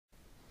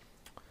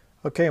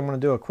Okay, I'm going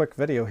to do a quick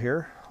video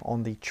here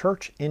on the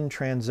church in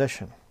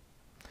transition.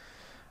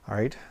 All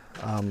right,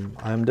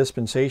 I'm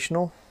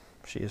dispensational.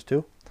 She is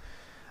too.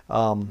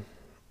 And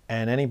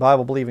any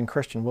Bible-believing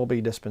Christian will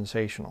be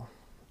dispensational.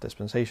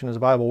 Dispensation is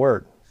a Bible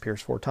word.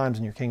 Appears 4 times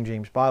in your King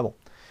James Bible.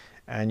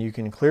 And you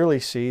can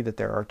clearly see that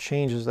there are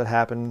changes that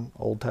happen.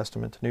 Old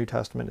Testament to New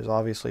Testament is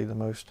obviously the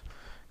most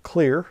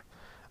clear.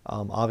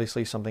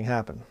 Obviously something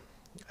happened.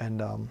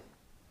 And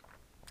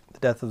the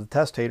death of the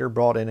testator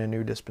brought in a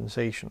new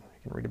dispensation.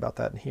 You can read about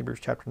that in Hebrews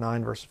chapter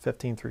 9, verses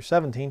 15 through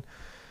 17.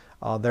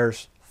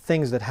 There's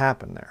things that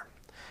happen there.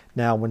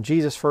 Now, when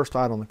Jesus first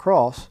died on the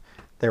cross,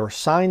 there were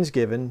signs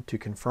given to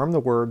confirm the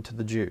word to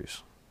the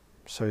Jews.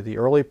 So the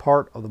early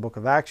part of the book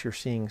of Acts, you're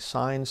seeing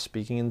signs,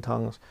 speaking in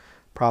tongues,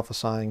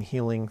 prophesying,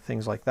 healing,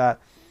 things like that.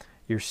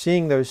 You're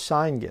seeing those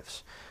sign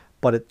gifts.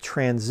 But it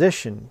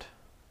transitioned,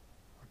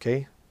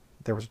 okay?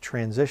 There was a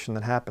transition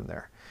that happened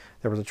there.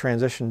 There was a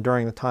transition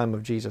during the time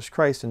of Jesus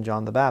Christ and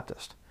John the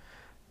Baptist.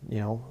 You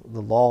know,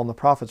 the law and the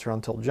prophets are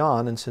until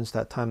John, and since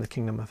that time the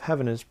kingdom of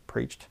heaven is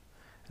preached,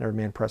 and every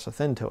man presseth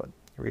into it.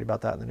 You read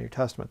about that in the New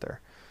Testament there.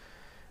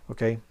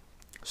 Okay?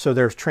 So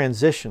there's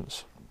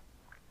transitions.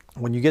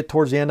 When you get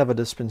towards the end of a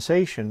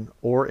dispensation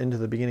or into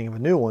the beginning of a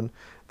new one,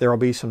 there will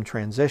be some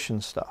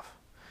transition stuff.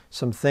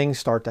 Some things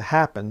start to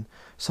happen,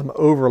 some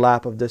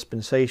overlap of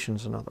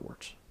dispensations, in other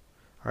words.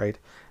 All right?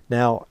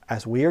 Now,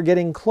 as we are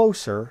getting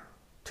closer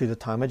to the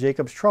time of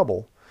Jacob's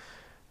trouble,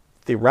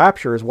 the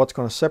rapture is what's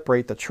going to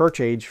separate the church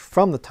age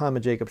from the time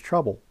of Jacob's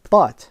trouble.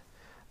 But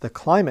the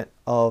climate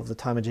of the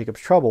time of Jacob's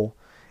trouble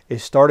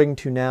is starting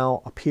to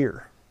now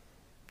appear.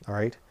 All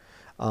right?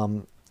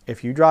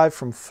 If you drive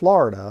from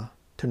Florida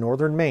to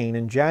northern Maine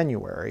in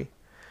January,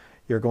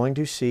 you're going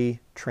to see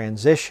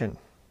transition.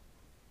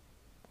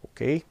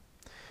 Okay?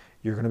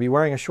 You're going to be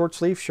wearing a short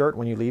sleeve shirt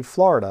when you leave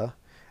Florida,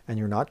 and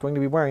you're not going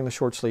to be wearing the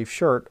short sleeve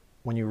shirt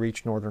when you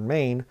reach northern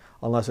Maine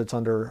unless it's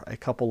under a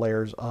couple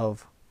layers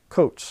of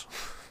coats.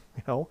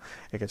 You know,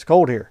 it gets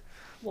cold here.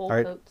 Wool all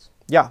right? coats.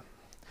 Yeah.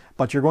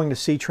 But you're going to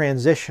see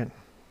transition.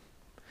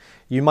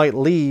 You might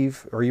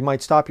leave or you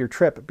might stop your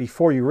trip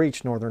before you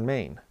reach northern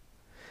Maine.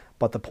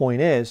 But the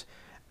point is,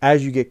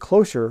 as you get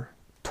closer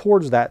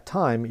towards that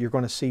time, you're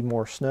going to see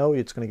more snow.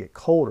 It's going to get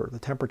colder. The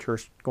temperature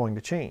is going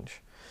to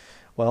change.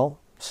 Well,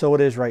 so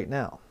it is right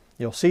now.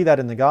 You'll see that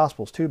in the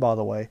Gospels too, by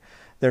the way.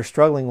 They're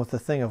struggling with the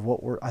thing of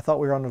I thought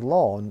we were under the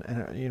law,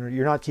 and you know,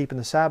 you're not keeping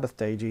the Sabbath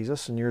day,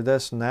 Jesus, and you're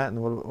this and that and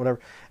whatever.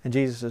 And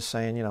Jesus is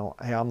saying, you know,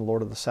 hey, I'm the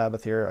Lord of the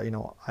Sabbath here. You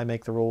know, I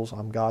make the rules.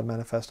 I'm God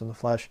manifest in the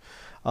flesh.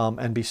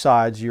 And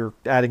besides, you're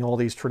adding all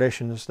these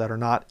traditions that are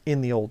not in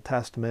the Old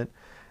Testament,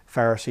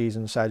 Pharisees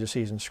and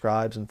Sadducees and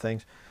scribes and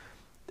things.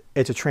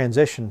 It's a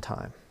transition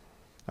time,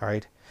 all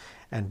right?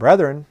 And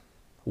brethren,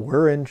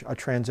 we're in a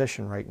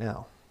transition right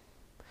now.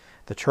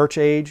 The church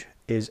age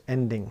is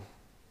ending,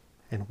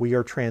 and we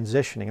are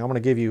transitioning. I'm going to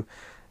give you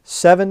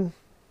 7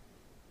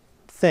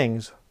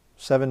 things,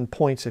 7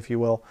 points, if you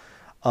will,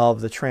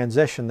 of the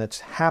transition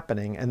that's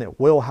happening and that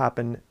will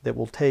happen, that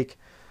will take,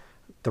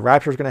 the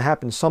rapture is going to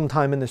happen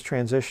sometime in this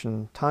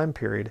transition time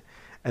period,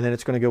 and then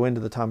it's going to go into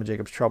the time of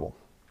Jacob's trouble.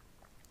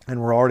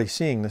 And we're already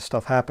seeing this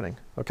stuff happening,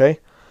 okay?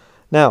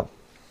 Now,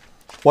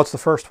 what's the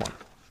first one?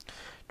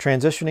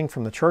 Transitioning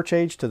from the church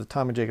age to the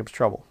time of Jacob's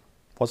trouble.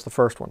 What's the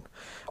first one?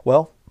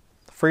 Well,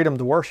 freedom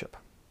to worship.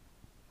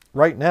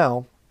 Right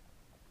now,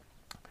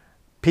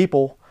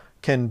 people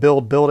can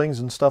build buildings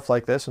and stuff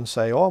like this and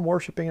say, oh, I'm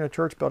worshiping in a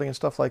church building and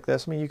stuff like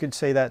this. I mean, you could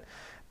say that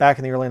back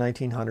in the early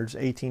 1900s,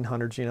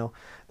 1800s, you know,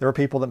 there were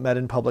people that met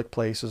in public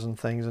places and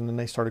things, and then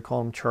they started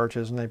calling them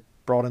churches, and they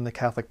brought in the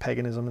Catholic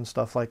paganism and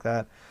stuff like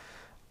that.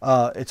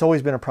 It's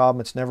always been a problem.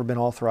 It's never been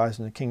authorized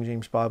in the King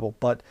James Bible.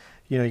 But,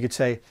 you know, you could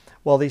say,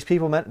 well, these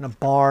people met in a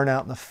barn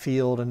out in the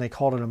field and they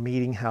called it a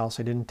meeting house.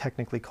 They didn't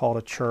technically call it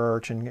a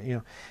church, and, you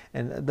know,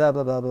 and blah,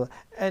 blah, blah, blah.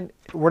 And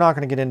we're not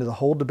going to get into the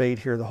whole debate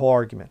here, the whole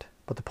argument.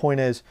 But the point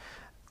is,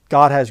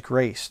 God has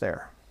grace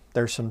there.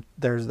 There's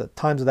the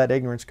times of that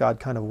ignorance God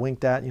kind of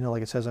winked at, you know,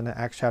 like it says in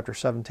Acts chapter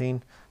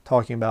 17,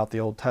 talking about the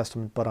Old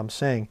Testament. But I'm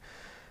saying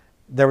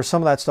there was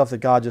some of that stuff that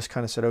God just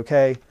kind of said,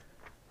 okay,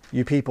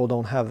 you people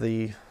don't have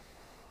the...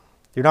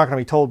 You're not going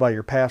to be told by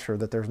your pastor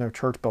that there's no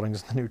church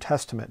buildings in the New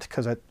Testament,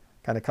 because that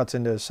kind of cuts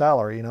into his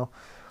salary, you know.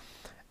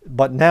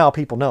 But now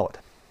people know it.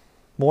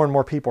 More and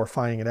more people are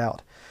finding it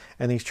out.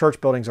 And these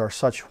church buildings are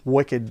such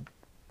wicked,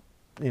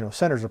 you know,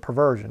 centers of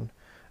perversion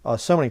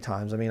so many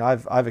times. I mean,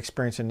 I've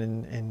experienced it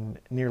in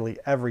nearly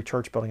every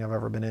church building I've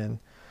ever been in.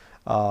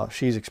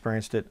 She's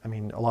experienced it. I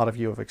mean, a lot of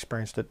you have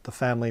experienced it. The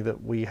family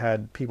that we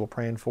had people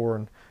praying for,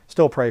 and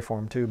still pray for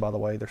them too, by the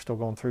way. They're still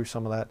going through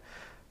some of that.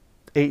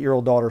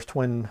 8-year-old daughters,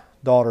 twin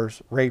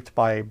daughters, raped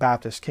by a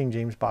Baptist, King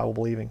James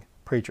Bible-believing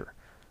preacher,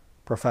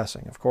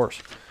 professing, of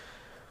course.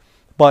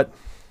 But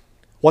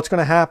what's going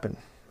to happen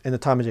in the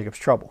time of Jacob's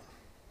trouble?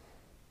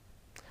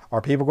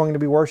 Are people going to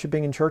be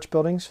worshiping in church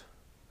buildings?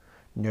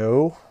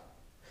 No.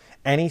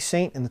 Any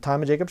saint in the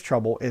time of Jacob's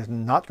trouble is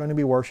not going to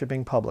be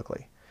worshiping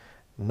publicly.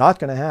 Not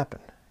going to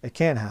happen. It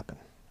can't happen.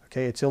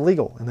 Okay, it's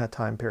illegal in that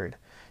time period.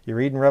 You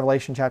read in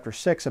Revelation chapter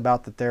 6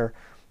 about that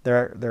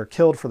They're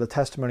killed for the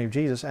testimony of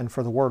Jesus and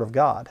for the word of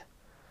God.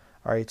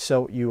 All right,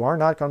 so you are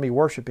not going to be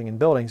worshiping in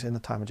buildings in the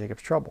time of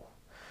Jacob's trouble.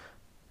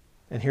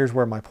 And here's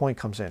where my point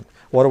comes in.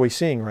 What are we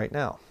seeing right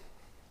now?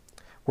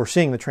 We're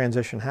seeing the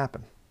transition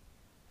happen.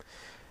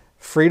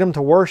 Freedom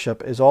to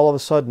worship is all of a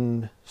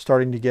sudden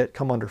starting to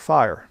come under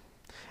fire.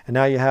 And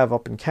now you have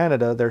up in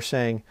Canada, they're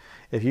saying,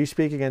 if you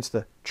speak against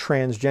the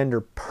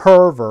transgender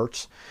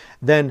perverts,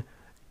 then,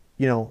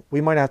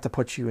 we might have to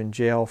put you in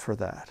jail for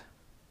that.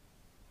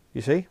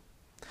 You see?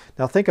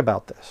 Now think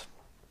about this.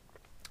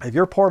 If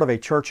you're part of a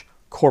church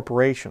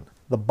corporation,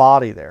 the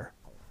body there,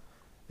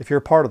 if you're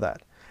a part of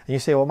that, and you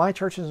say, well, my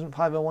church isn't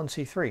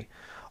 501c3.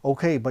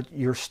 Okay, but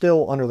you're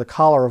still under the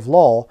collar of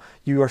law.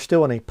 You are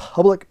still in a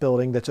public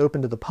building that's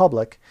open to the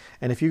public.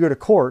 And if you go to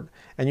court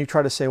and you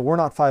try to say, well, we're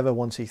not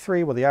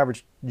 501c3, well, the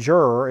average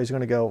juror is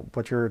going to go,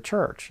 but you're a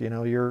church.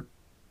 You're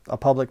a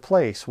public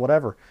place,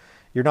 whatever.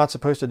 You're not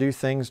supposed to do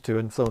things to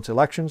influence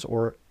elections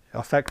or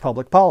affect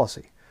public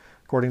policy,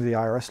 according to the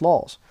IRS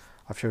laws.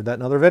 I've shared that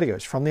in other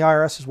videos from the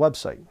IRS's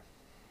website.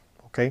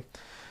 Okay,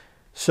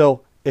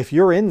 so if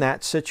you're in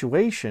that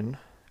situation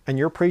and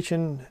you're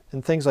preaching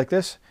and things like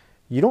this,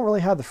 you don't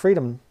really have the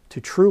freedom to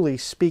truly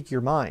speak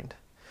your mind.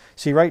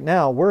 See, right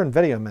now, we're in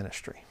video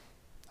ministry.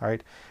 All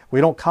right?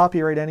 We don't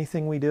copyright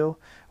anything we do.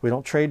 We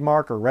don't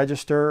trademark or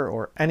register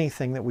or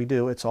anything that we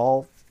do. It's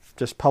all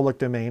just public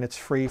domain. It's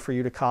free for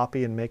you to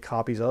copy and make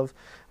copies of.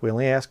 We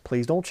only ask,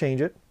 please don't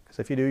change it, because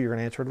if you do, you're going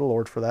to answer to the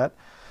Lord for that.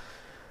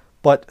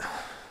 But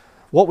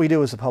what we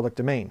do is the public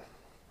domain.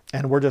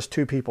 And we're just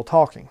two people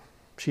talking.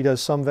 She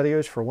does some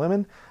videos for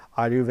women.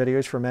 I do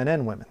videos for men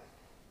and women.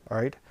 All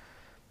right?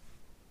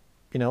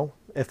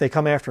 If they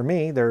come after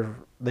me,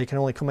 they can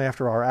only come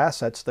after our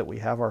assets that we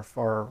have,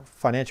 our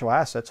financial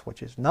assets,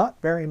 which is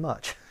not very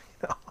much.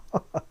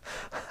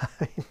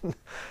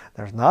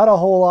 There's not a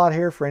whole lot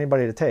here for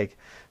anybody to take.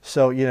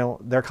 So,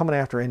 they're coming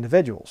after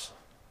individuals.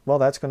 Well,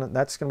 that's gonna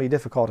be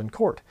difficult in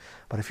court.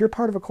 But if you're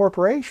part of a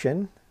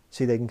corporation,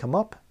 see, they can come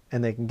up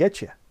and they can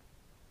get you.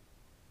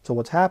 So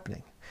what's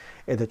happening?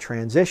 The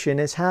transition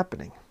is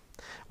happening,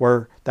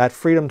 where that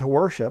freedom to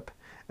worship.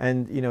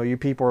 And, you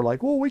people are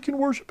like, well, we can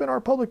worship in our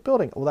public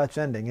building. Well, that's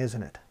ending,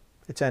 isn't it?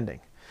 It's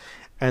ending.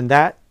 And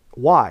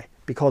why?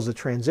 Because the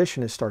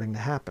transition is starting to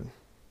happen.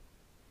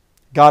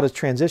 God is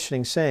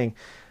transitioning, saying,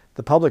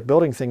 the public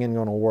building thing isn't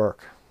going to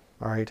work.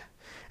 All right?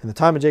 In the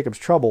time of Jacob's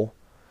trouble,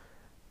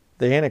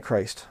 the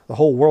Antichrist, the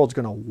whole world's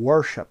going to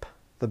worship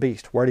the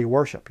beast. Where do you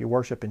worship? You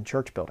worship in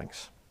church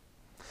buildings.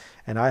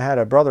 And I had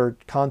a brother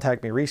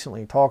contact me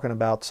recently talking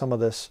about some of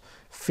this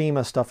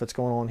FEMA stuff that's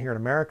going on here in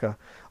America.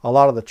 A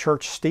lot of the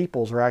church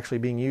steeples are actually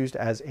being used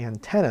as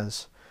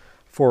antennas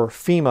for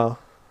FEMA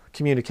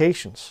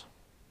communications.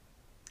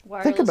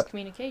 Wireless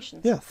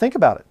communications. Yeah, think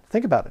about it.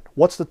 Think about it.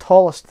 What's the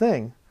tallest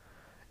thing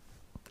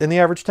in the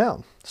average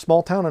town,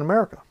 small town in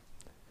America?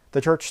 The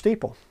church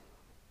steeple.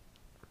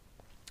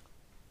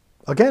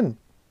 Again,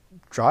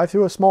 drive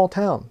through a small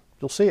town.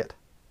 You'll see it.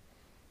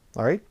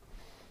 All right?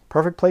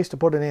 Perfect place to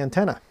put an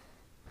antenna.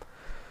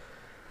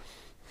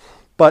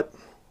 But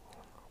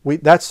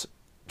that's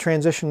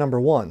transition number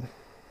one.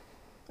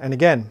 And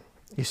again,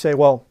 you say,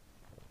 well,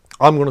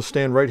 I'm going to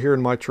stand right here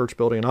in my church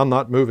building and I'm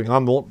not moving. I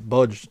won't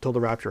budge until the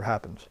rapture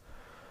happens.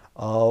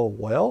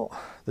 Well,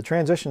 the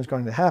transition is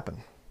going to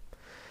happen.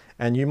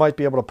 And you might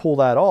be able to pull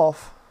that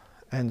off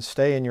and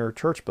stay in your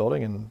church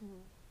building and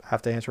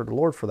have to answer to the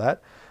Lord for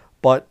that.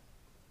 But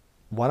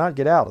why not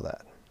get out of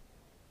that?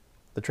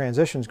 The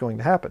transition is going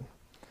to happen.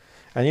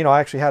 And,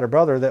 I actually had a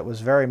brother that was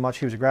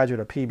he was a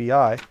graduate of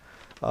PBI.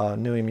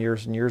 Knew him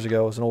years and years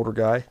ago as an older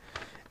guy.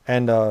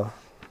 And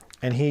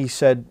he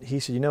said,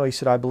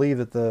 I believe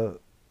that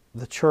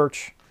the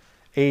church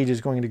age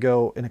is going to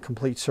go in a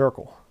complete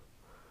circle.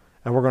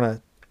 And we're going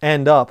to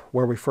end up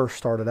where we first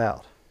started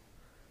out,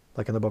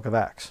 like in the book of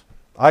Acts.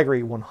 I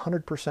agree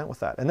 100% with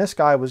that. And this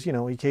guy was, he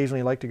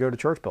occasionally liked to go to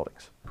church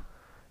buildings,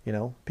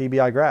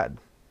 PBI grad.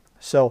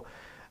 So,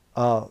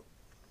 you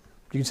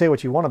can say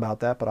what you want about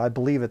that, but I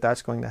believe that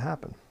that's going to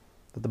happen.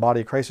 That the body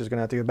of Christ is going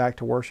to have to go back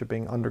to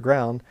worshiping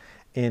underground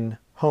in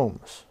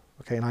homes.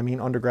 Okay, and I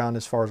mean underground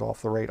as far as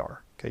off the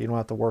radar. Okay, you don't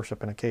have to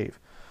worship in a cave.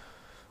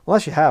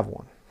 Unless you have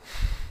one.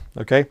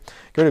 Okay,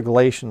 go to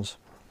Galatians.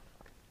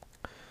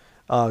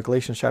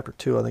 Galatians chapter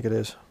 2, I think it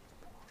is.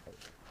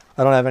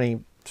 I don't have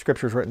any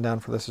scriptures written down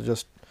for this. It's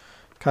just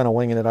kind of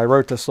winging it. I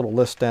wrote this little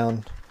list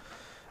down.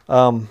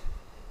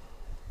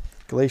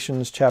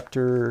 Galatians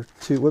chapter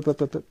 2.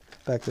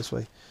 Back this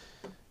way.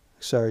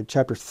 Sorry,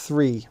 chapter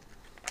 3.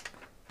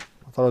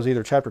 I thought it was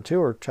either chapter 2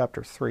 or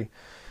chapter 3.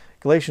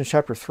 Galatians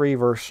chapter 3,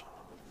 verse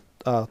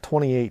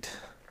 28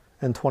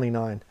 and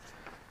 29.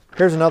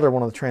 Here's another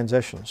one of the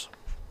transitions.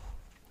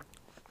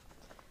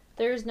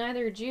 There is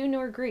neither Jew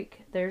nor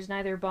Greek. There is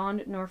neither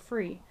bond nor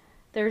free.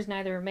 There is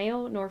neither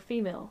male nor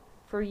female.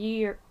 For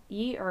ye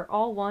are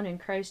all one in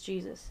Christ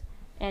Jesus.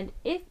 And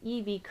if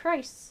ye be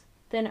Christ's,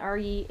 then are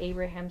ye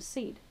Abraham's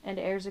seed, and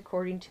heirs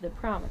according to the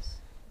promise.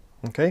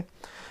 Okay?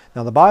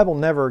 Now the Bible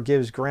never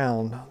gives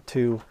ground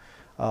to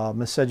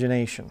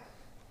miscegenation,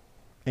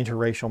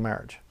 interracial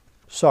marriage.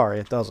 Sorry,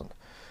 it doesn't.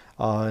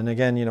 And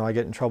again, I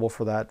get in trouble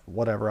for that.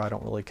 Whatever, I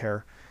don't really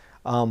care.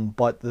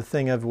 But the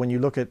thing of when you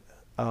look at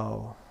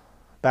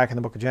back in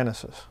the book of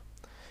Genesis,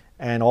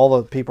 and all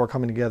the people are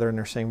coming together and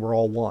they're saying we're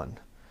all one.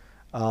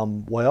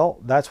 Well,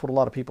 that's what a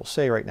lot of people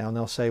say right now. And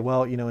they'll say,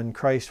 well, in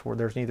Christ, where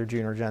there's neither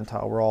Jew nor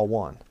Gentile, we're all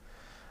one.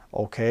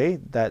 Okay,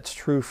 that's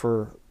true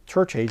for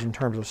church age in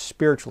terms of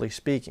spiritually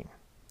speaking.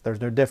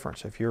 There's no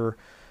difference. If you're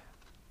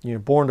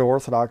born to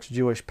Orthodox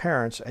Jewish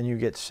parents and you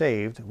get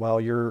saved,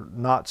 well, you're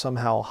not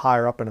somehow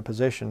higher up in a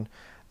position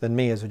than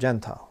me as a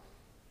Gentile.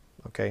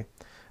 Okay,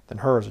 than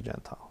her as a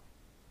Gentile.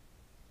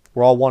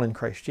 We're all one in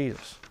Christ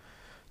Jesus.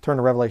 Turn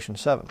to Revelation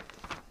 7.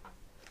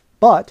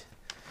 But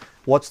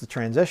what's the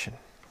transition?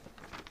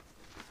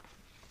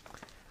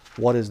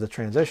 What is the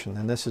transition?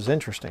 And this is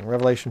interesting.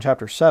 Revelation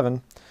chapter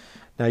 7.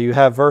 Now you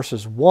have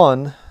verses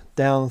 1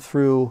 down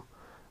through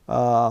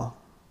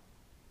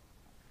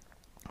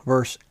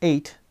verse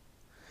 8.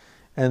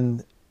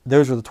 And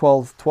those are the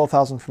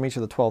 12,000 from each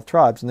of the 12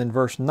 tribes. And then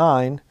verse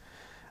 9,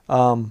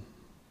 we'll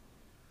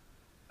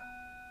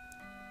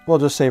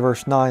just say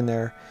verse 9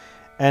 there.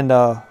 And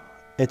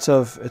it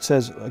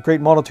says, a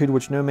great multitude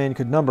which no man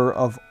could number,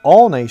 of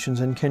all nations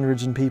and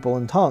kindreds and people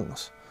and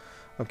tongues.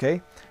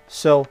 Okay?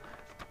 So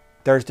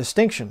there's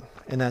distinction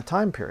in that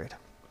time period.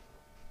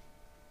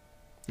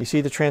 You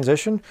see the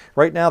transition?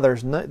 Right now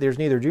there's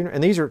neither Jew,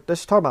 and this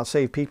is talking about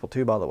saved people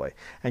too, by the way.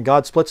 And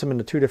God splits them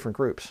into two different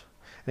groups.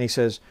 And he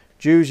says,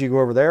 Jews, you go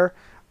over there.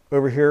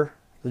 Over here,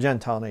 the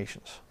Gentile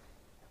nations.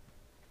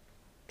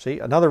 See,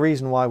 another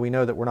reason why we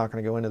know that we're not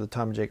going to go into the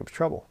time of Jacob's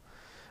trouble.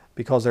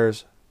 Because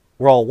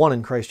we're all one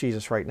in Christ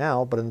Jesus right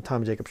now, but in the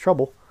time of Jacob's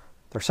trouble,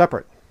 they're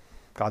separate.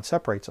 God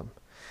separates them.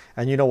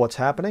 And you know what's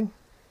happening?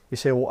 You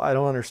say, well, I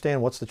don't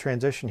understand. What's the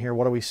transition here?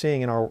 What are we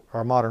seeing in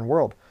our modern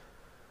world?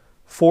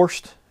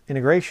 Forced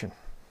integration.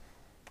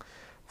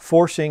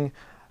 Forcing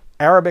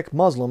Arabic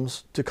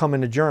Muslims to come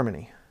into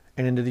Germany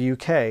and into the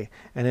UK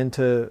and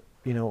into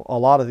a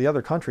lot of the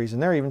other countries,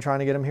 and they're even trying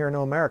to get them here into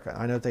America.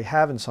 I know that they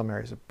have in some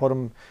areas. They put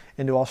them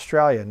into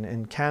Australia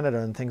and Canada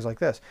and things like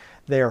this.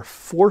 They are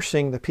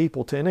forcing the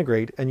people to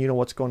integrate, and you know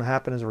what's going to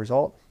happen as a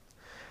result?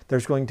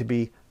 There's going to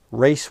be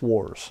race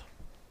wars.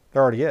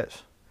 There already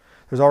is.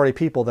 There's already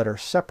people that are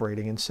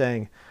separating and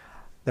saying,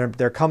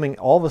 they're coming,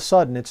 all of a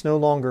sudden, it's no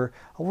longer,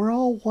 oh, we're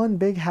all one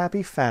big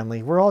happy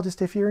family. We're all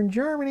just, if you're in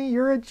Germany,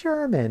 you're a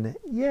German.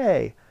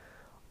 Yay.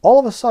 All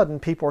of a sudden,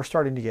 people are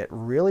starting to get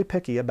really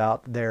picky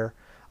about their,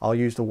 I'll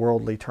use the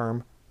worldly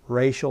term,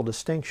 racial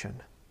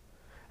distinction.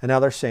 And now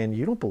they're saying,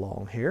 you don't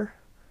belong here.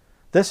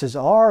 This is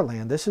our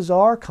land. This is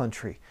our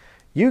country.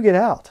 You get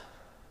out.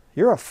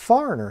 You're a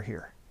foreigner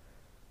here.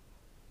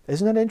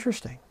 Isn't that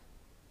interesting?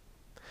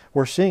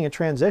 We're seeing a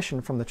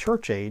transition from the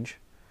church age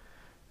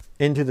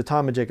into the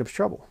time of Jacob's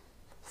trouble.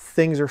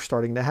 Things are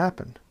starting to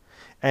happen.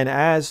 And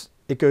as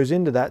it goes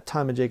into that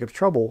time of Jacob's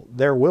trouble,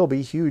 there will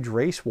be huge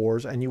race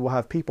wars, and you will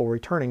have people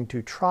returning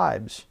to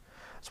tribes.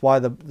 That's why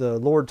the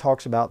Lord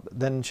talks about,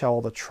 then shall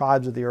all the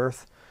tribes of the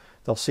earth,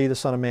 they'll see the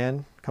Son of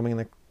Man coming in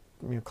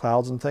the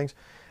clouds and things,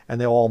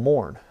 and they'll all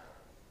mourn.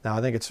 Now,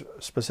 I think it's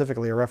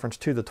specifically a reference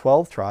to the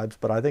 12 tribes,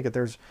 but I think that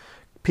there's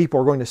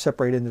people are going to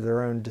separate into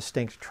their own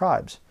distinct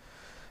tribes.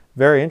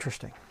 Very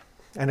interesting.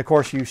 And of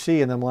course, you see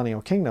in the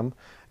millennial kingdom,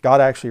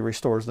 God actually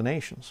restores the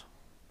nations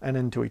and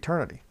into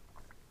eternity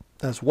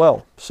as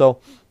well. So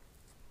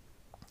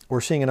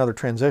we're seeing another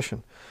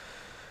transition.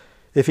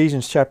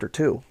 Ephesians chapter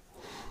 2.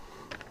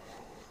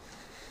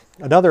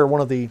 Another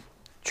one of the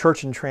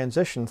church in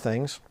transition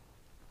things.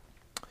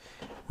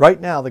 Right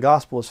now, the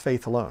gospel is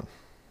faith alone.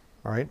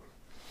 All right?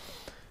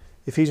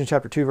 Ephesians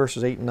chapter 2,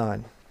 verses 8 and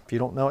 9. If you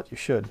don't know it, you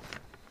should.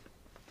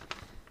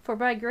 For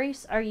by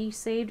grace are ye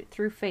saved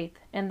through faith,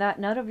 and that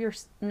not of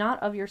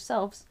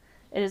yourselves,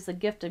 it is the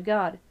gift of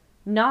God,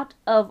 not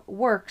of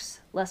works,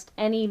 lest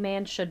any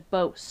man should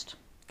boast.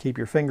 Keep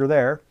your finger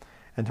there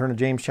and turn to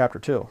James chapter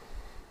 2.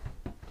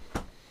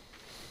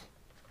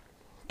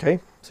 Okay,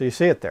 so you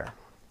see it there.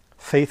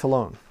 Faith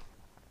alone.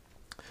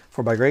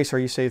 For by grace are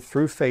ye saved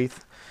through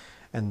faith,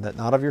 and that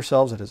not of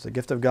yourselves, it is the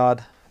gift of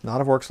God, not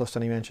of works, lest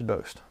any man should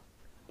boast.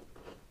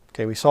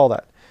 Okay, we saw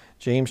that.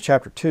 James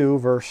chapter 2,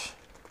 verse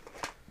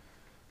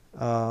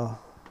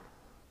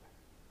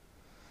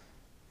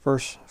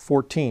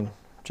 14.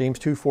 James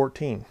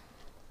 2:14.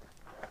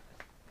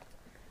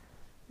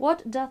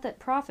 What doth it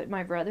profit,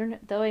 my brethren,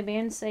 though a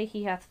man say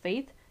he hath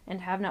faith,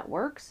 and have not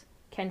works?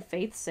 Can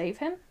faith save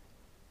him?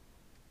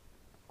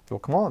 Well,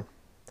 come on.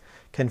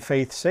 Can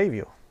faith save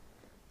you?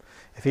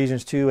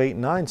 Ephesians 2, 8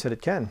 and 9 said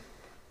it can.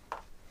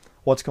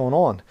 What's going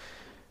on?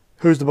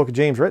 Who's the book of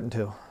James written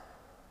to?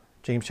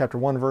 James chapter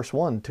 1, verse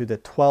 1, to the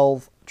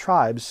 12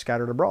 tribes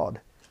scattered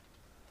abroad.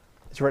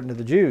 It's written to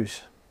the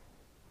Jews.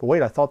 But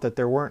wait, I thought that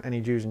there weren't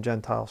any Jews and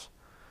Gentiles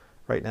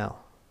right now.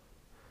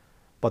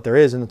 But there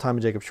is in the time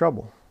of Jacob's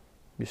trouble.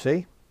 You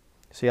see?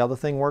 See how the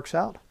thing works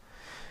out?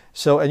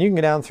 So, and you can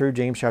go down through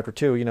James chapter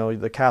 2. You know,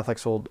 the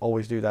Catholics will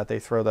always do that. They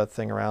throw that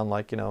thing around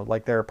like,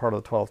 like they're part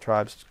of the 12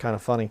 tribes. It's kind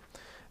of funny.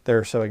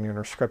 They're so ignorant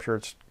of Scripture.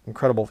 It's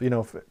incredible.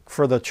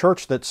 For the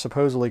church that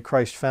supposedly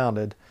Christ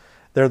founded,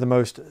 they're the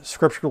most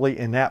scripturally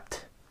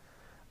inept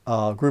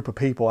group of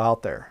people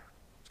out there.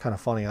 It's kind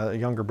of funny. A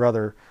younger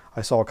brother,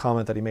 I saw a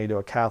comment that he made to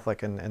a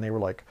Catholic, and they were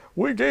like,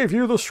 "We gave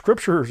you the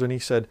scriptures," and he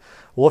said,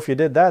 "Well, if you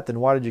did that, then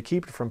why did you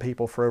keep it from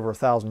people for over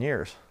 1,000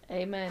 years?"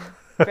 Amen.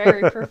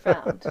 Very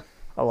profound.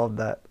 I love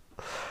that.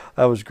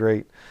 That was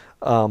great.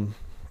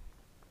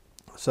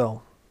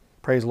 So,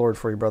 praise the Lord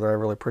for you, brother. I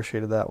really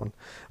appreciated that one.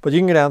 But you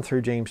can go down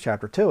through James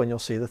chapter 2, and you'll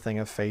see the thing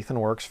of faith and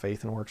works,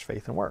 faith and works,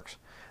 faith and works.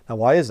 Now,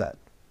 why is that?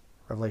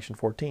 Revelation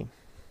 14.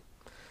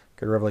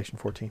 Go to Revelation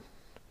 14.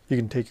 You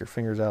can take your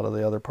fingers out of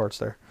the other parts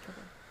there.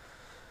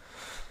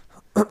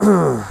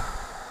 Okay.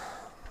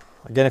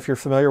 Again, if you're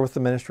familiar with the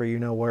ministry, you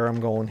know where I'm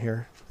going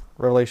here.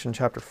 Revelation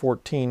chapter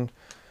 14,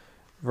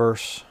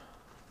 verse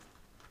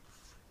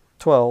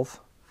 12.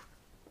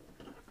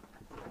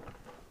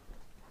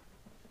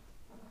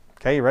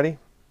 Okay, you ready?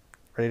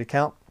 Ready to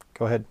count?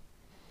 Go ahead.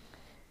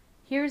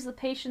 Here is the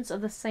patience of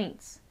the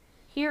saints.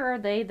 Here are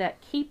they that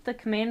keep the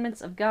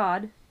commandments of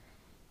God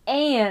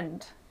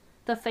and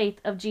the faith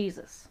of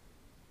Jesus.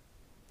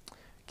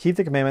 Keep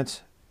the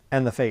commandments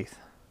and the faith.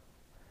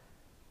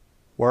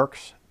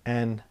 Works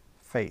and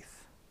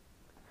faith.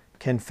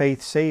 Can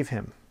faith save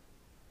him?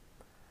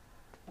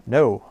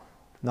 No,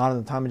 not in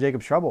the time of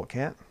Jacob's trouble. It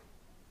can't.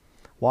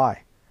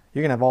 Why?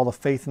 You can have all the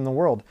faith in the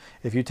world.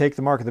 If you take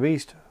the mark of the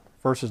beast,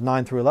 verses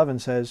 9 through 11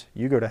 says,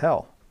 you go to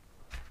hell.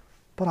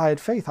 But I had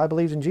faith. I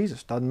believed in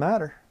Jesus. Doesn't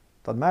matter.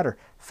 Doesn't matter.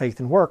 Faith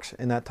and works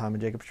in that time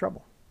of Jacob's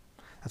trouble.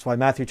 That's why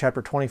Matthew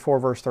chapter 24,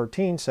 verse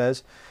 13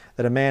 says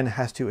that a man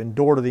has to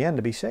endure to the end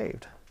to be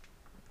saved.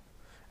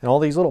 And all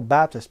these little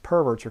Baptist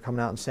perverts are coming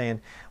out and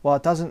saying, well,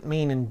 it doesn't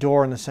mean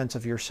endure in the sense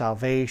of your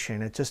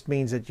salvation. It just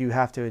means that you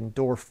have to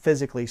endure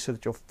physically so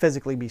that you'll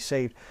physically be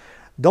saved.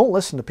 Don't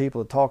listen to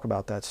people that talk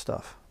about that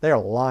stuff. They are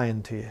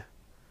lying to you.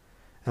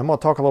 And I'm going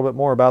to talk a little bit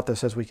more about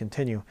this as we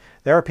continue.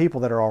 There are people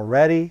that are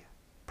already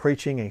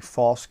preaching a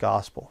false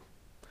gospel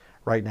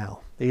right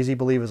now. The easy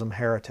believism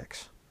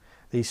heretics.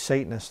 These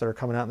Satanists that are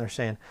coming out and they're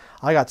saying,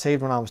 I got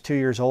saved when I was 2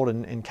 years old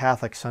in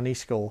Catholic Sunday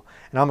school,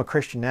 and I'm a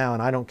Christian now,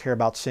 and I don't care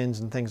about sins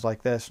and things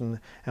like this and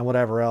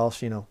whatever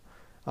else, you know.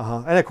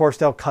 And of course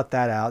they'll cut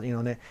that out, you know.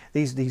 And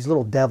these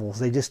little devils,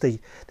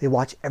 they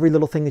watch every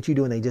little thing that you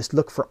do, and they just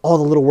look for all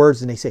the little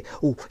words, and they say,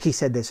 oh, he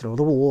said this, and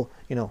you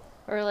know.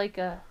 Or like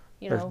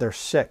they're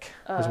sick,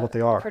 is what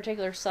they are. A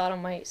particular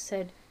sodomite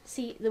said,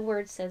 see, the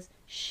word says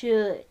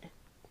should.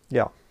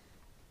 Yeah.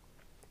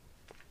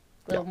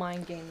 Little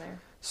mind game there.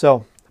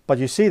 So, but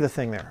you see the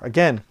thing there.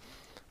 Again,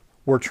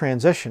 we're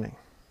transitioning.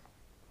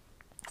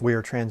 We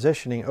are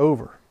transitioning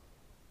over.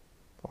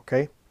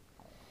 Okay?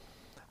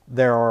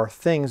 There are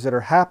things that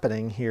are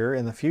happening here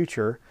in the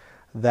future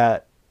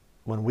that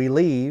when we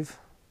leave,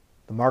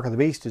 the mark of the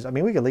beast is, I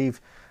mean, we could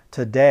leave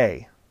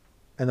today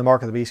and the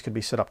mark of the beast could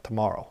be set up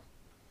tomorrow.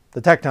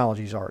 The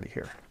technology is already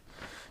here.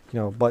 You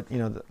know, but, you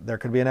know, there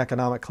could be an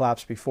economic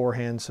collapse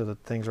beforehand so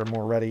that things are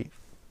more ready.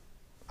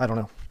 I don't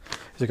know.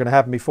 Is it going to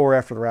happen before or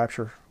after the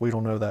rapture? We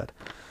don't know that.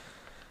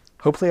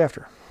 Hopefully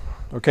after.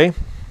 Okay?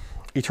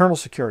 Eternal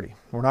security.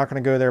 We're not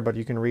going to go there, but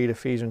you can read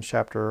Ephesians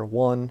chapter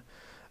 1.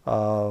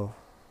 Well,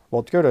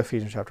 go to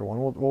Ephesians chapter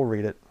 1. We'll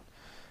read it.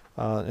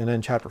 And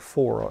then chapter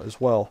 4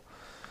 as well.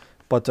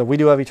 But we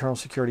do have eternal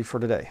security for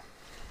today.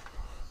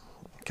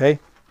 Okay?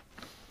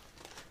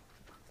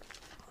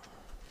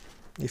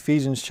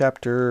 Ephesians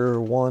chapter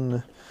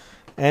 1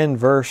 and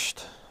verse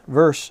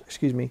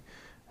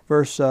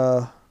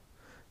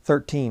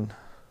 13.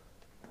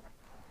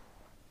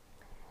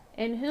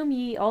 In whom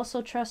ye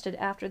also trusted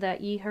after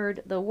that ye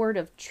heard the word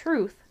of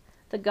truth,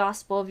 the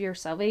gospel of your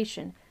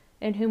salvation,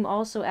 in whom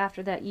also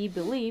after that ye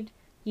believed,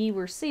 ye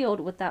were sealed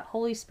with that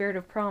Holy Spirit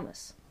of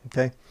promise.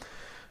 Okay?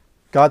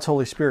 God's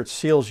Holy Spirit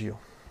seals you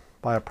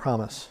by a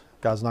promise.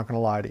 God's not going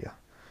to lie to you.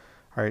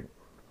 All right?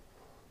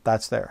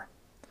 That's there.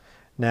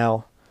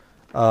 Now,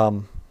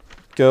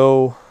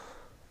 go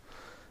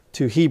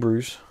to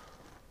Hebrews,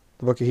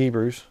 the book of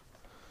Hebrews.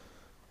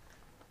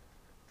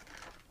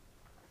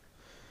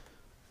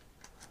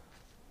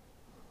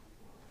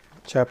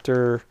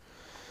 Chapter,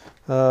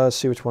 let's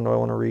see, which one do I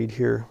want to read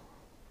here?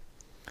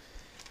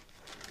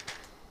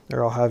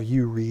 Or I'll have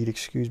you read,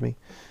 excuse me.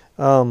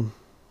 You're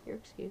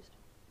excused.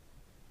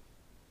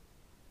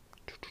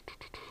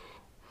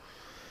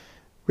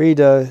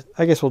 Read,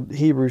 I guess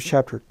Hebrews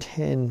chapter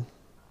 10,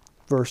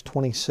 verse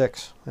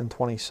 26 and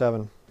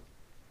 27.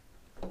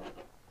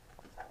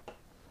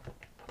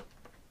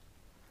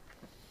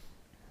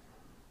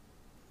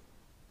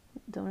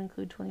 Don't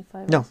include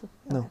 25? No, also?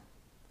 no. Okay.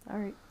 All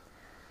right.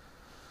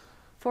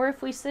 For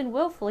if we sin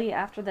willfully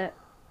after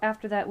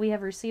that we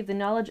have received the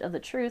knowledge of the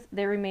truth,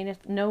 there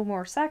remaineth no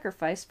more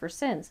sacrifice for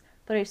sins,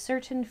 but a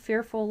certain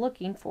fearful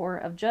looking for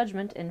of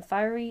judgment and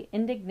fiery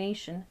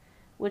indignation,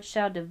 which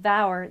shall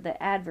devour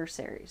the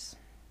adversaries.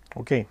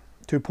 Okay,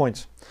 2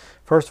 points.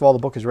 First of all, the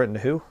book is written to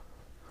who?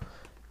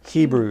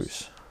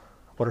 Hebrews.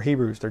 What are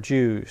Hebrews? They're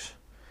Jews.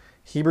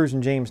 Hebrews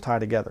and James tie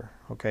together.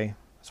 Okay,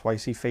 that's why you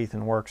see faith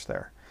and works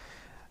there.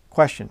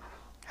 Question: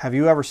 have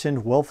you ever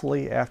sinned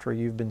willfully after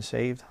you've been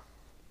saved?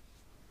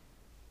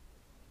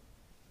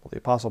 Well, the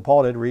Apostle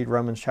Paul did. Read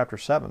Romans chapter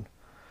 7.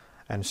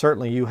 And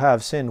certainly you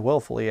have sinned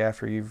willfully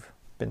after you've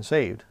been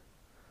saved.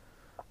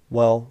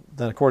 Well,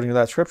 then according to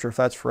that scripture, if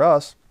that's for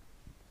us,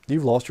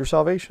 you've lost your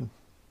salvation.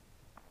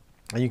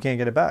 And you can't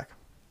get it back.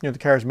 You know, the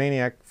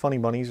charismaniac funny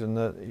bunnies and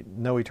the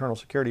no eternal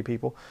security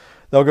people,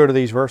 they'll go to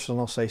these verses and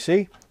they'll say,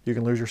 see, you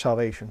can lose your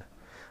salvation.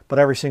 But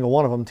every single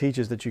one of them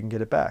teaches that you can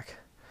get it back.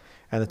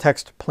 And the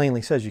text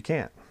plainly says you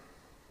can't.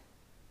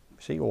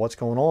 See, well, what's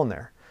going on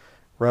there?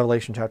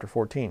 Revelation chapter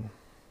 14.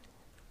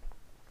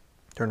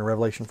 Turn to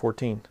Revelation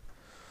 14.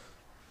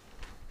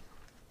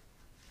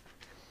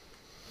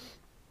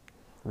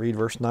 Read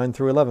verse 9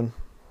 through 11.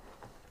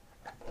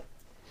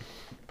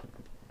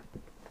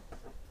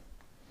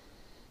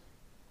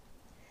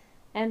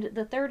 And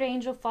the third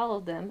angel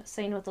followed them,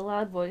 saying with a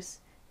loud voice,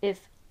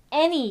 If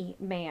any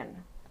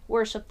man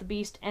worship the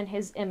beast and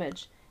his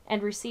image,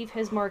 and receive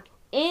his mark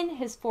in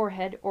his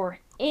forehead or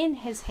in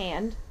his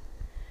hand,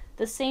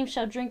 the same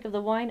shall drink of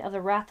the wine of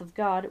the wrath of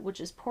God,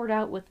 which is poured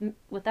out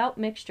without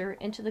mixture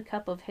into the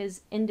cup of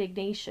his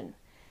indignation.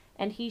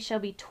 And he shall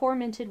be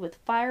tormented with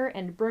fire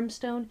and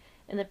brimstone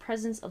in the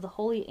presence of the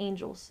holy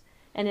angels,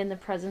 and in the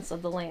presence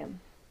of the Lamb.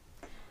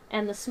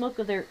 And the smoke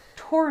of their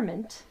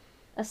torment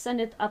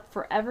ascendeth up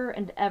forever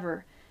and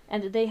ever,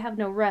 and they have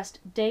no rest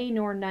day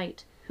nor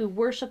night, who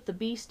worship the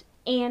beast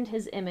and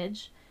his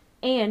image,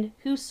 and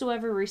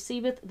whosoever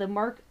receiveth the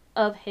mark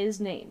of his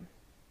name.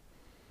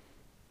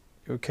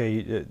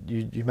 Okay,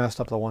 you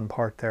messed up the one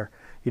part there.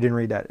 You didn't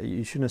read that.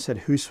 You shouldn't have said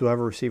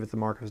whosoever receiveth the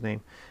mark of his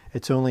name.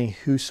 It's only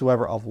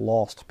whosoever of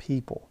lost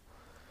people.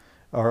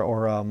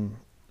 Or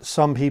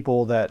some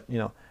people that,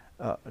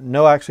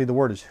 no, actually the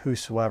word is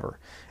whosoever.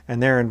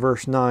 And there in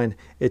verse 9,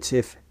 it's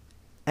if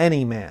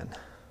any man.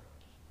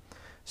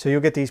 So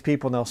you'll get these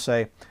people and they'll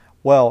say,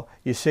 well,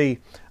 you see,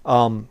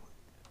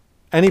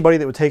 anybody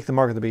that would take the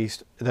mark of the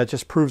beast, that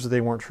just proves that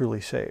they weren't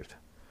truly saved.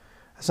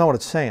 That's not what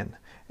it's saying.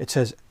 It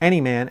says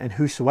any man and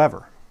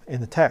whosoever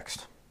in the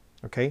text.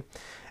 Okay?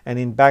 And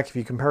in back, if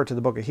you compare it to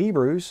the book of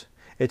Hebrews,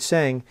 it's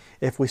saying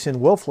if we sin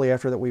willfully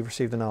after that we've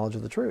received the knowledge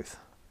of the truth.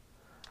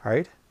 All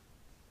right?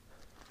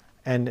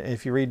 And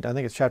if you read, I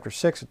think it's chapter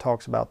 6, it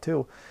talks about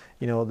too,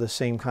 the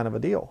same kind of a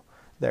deal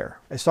there.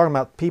 It's talking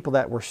about people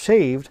that were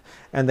saved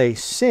and they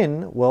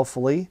sin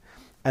willfully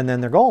and then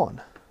they're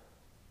gone.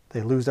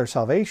 They lose their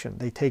salvation.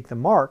 They take the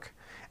mark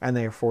and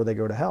therefore they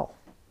go to hell.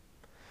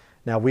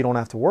 Now, we don't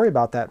have to worry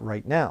about that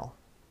right now,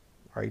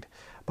 right?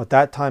 But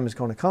that time is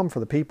going to come for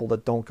the people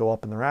that don't go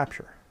up in the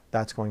rapture.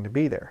 That's going to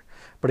be there.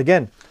 But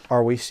again,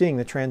 are we seeing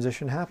the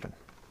transition happen?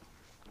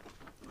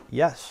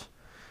 Yes.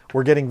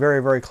 We're getting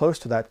very, very close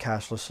to that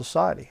cashless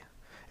society.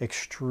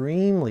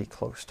 Extremely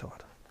close to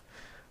it.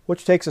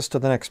 Which takes us to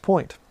the next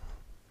point.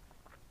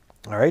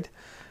 All right?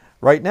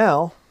 Right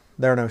now,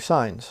 there are no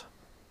signs.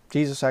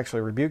 Jesus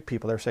actually rebuked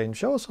people. They're saying,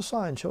 show us a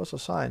sign, show us a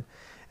sign.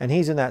 And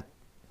he's in that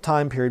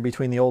time period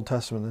between the Old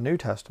Testament and the New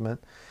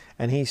Testament.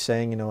 And he's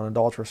saying, an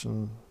adulterous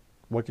and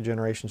wicked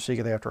generation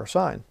seeketh after a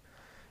sign.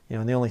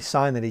 And the only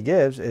sign that he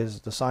gives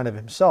is the sign of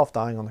himself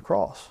dying on the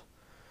cross.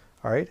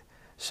 All right?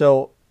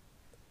 So,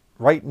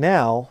 right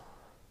now,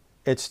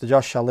 it's the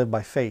just shall live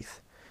by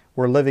faith.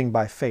 We're living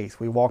by faith.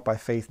 We walk by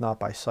faith, not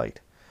by sight.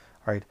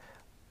 All right?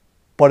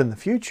 But in the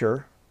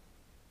future,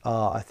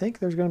 I think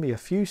there's going to be a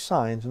few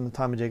signs in the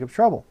time of Jacob's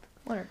trouble.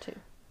 One or two.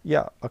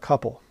 Yeah, a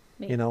couple.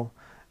 Maybe.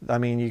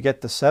 You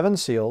get the 7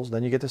 seals,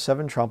 then you get the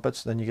 7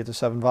 trumpets, then you get the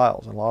 7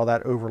 vials. And a lot of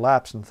that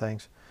overlaps and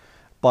things.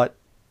 But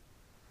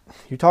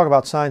you talk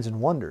about signs and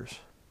wonders.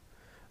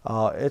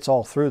 It's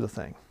all through the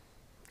thing.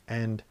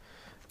 And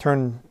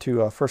turn to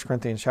 1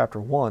 Corinthians chapter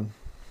 1.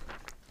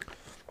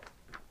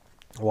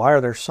 Why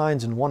are there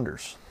signs and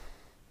wonders?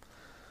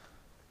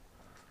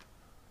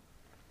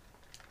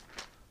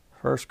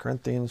 1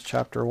 Corinthians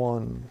chapter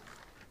 1.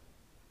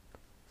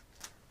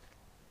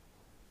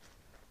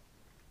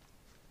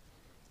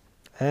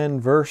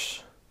 And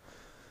verse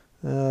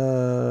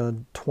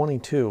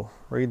 22.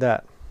 Read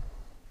that.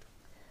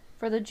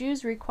 For the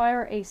Jews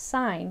require a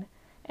sign,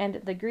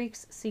 and the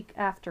Greeks seek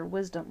after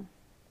wisdom.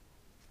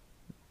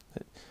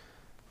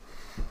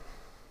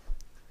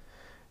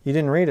 You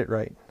didn't read it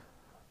right.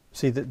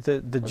 See,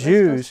 the Was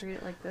Jews... I supposed to read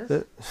it like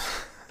this?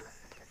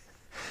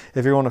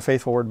 If you're on a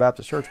Faithful Word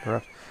Baptist Church,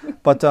 perhaps.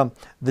 But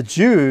the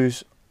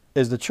Jews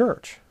is the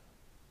church.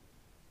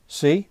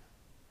 See?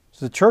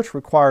 So the church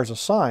requires a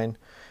sign,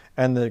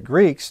 and the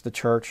Greeks, the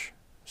church,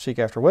 seek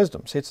after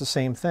wisdom. See, it's the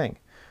same thing.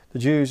 The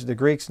Jews, the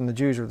Greeks and the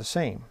Jews are the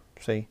same.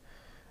 See?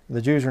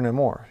 The Jews are no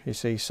more, you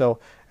see. So,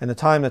 in the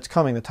time that's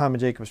coming, the time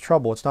of Jacob's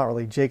trouble, it's not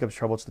really Jacob's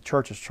trouble, it's the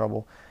church's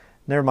trouble.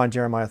 Never mind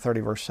Jeremiah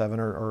 30, verse 7,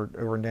 or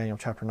over in Daniel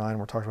chapter 9,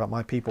 we're talking about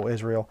my people,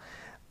 Israel.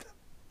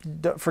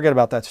 Forget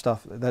about that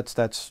stuff.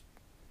 That's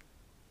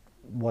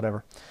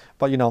whatever.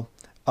 But,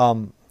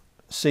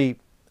 see,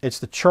 it's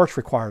the church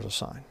requires a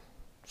sign.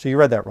 So you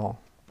read that wrong.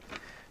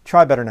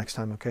 Try better next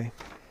time, okay?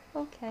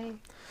 Okay.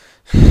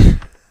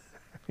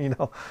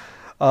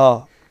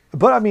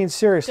 But I mean, Do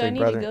seriously, I need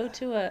brother, to go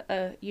to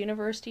a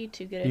university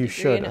to get a you degree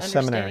should, in a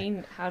seminary.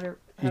 understanding how to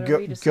You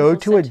read a go simple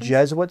to a sentence?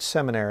 Jesuit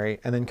seminary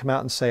and then come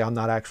out and say, I'm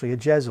not actually a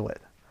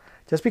Jesuit.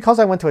 Just because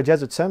I went to a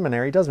Jesuit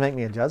seminary doesn't make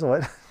me a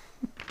Jesuit.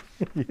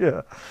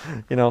 Yeah,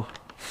 you know,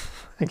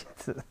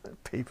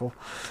 people.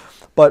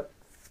 But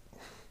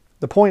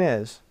the point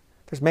is,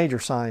 there's major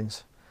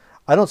signs.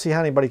 I don't see how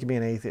anybody can be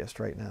an atheist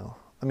right now.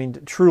 I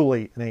mean,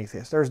 truly an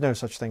atheist. There's no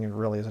such thing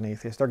really as an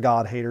atheist. They're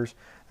God haters.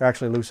 They're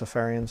actually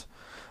Luciferians.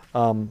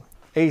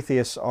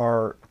 Atheists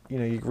are, you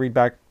know, you read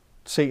back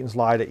Satan's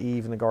lie to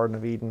Eve in the Garden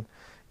of Eden,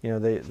 you know,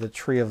 the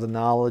tree of the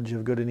knowledge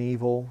of good and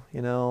evil,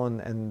 you know,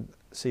 and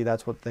see,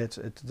 that's what it's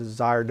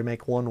desired to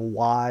make one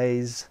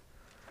wise.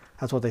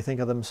 That's what they think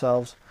of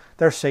themselves.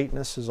 They're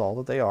Satanists is all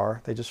that they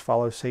are. They just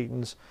follow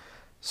Satan's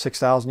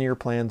 6,000-year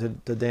plan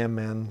to damn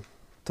man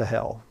to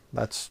hell.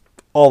 That's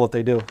all that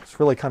they do. It's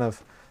really kind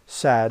of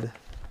sad.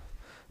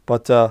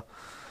 But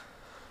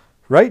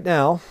right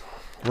now,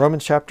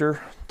 Romans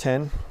chapter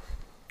 10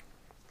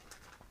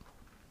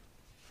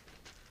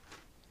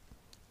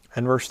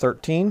 and verse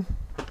 13.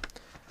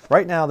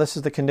 Right now, this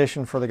is the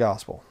condition for the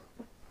gospel.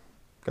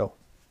 Go.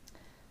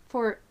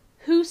 For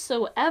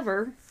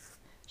whosoever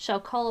shall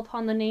call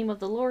upon the name of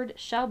the Lord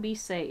shall be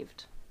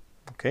saved.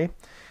 Okay.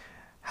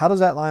 How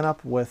does that line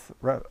up with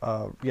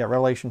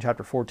Revelation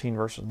chapter 14,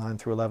 verses 9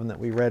 through 11 that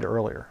we read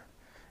earlier?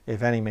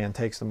 If any man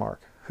takes the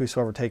mark,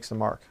 whosoever takes the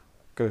mark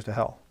goes to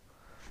hell.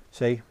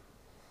 See?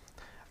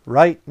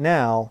 Right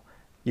now,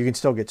 you can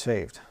still get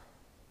saved.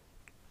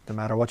 No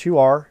matter what you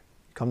are,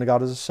 you come to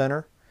God as a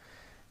sinner,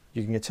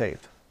 you can get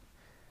saved.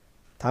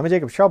 Time of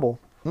Jacob's trouble,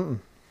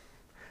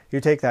 you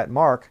take that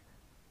mark,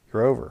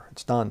 you're over.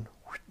 It's done.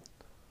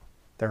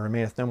 There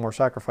remaineth no more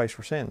sacrifice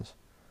for sins.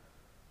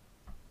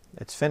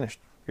 It's finished.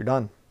 You're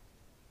done.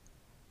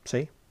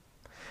 See?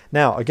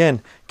 Now,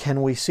 again,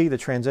 can we see the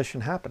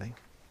transition happening?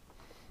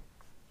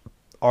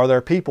 Are there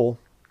people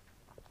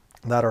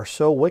that are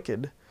so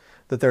wicked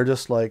that they're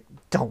just like,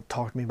 don't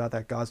talk to me about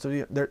that God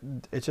stuff?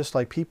 It's just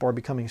like people are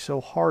becoming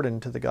so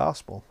hardened to the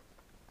gospel.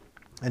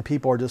 And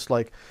people are just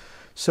like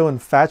so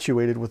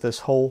infatuated with this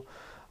whole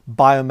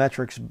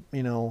biometrics,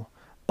 you know,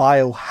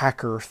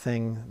 biohacker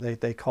thing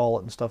they call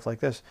it and stuff like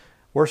this.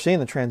 We're seeing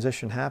the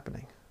transition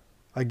happening.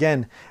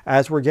 Again,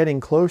 as we're getting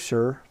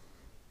closer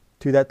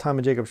to that time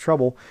of Jacob's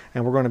trouble,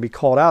 and we're going to be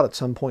called out at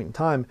some point in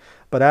time,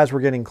 but as we're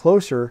getting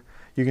closer,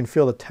 you can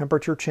feel the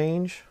temperature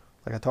change,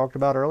 like I talked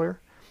about earlier.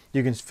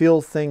 You can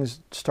feel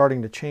things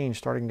starting to change,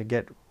 starting to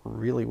get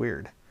really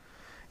weird.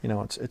 You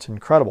know, it's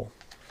incredible.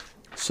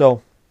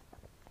 So,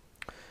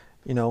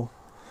 you know,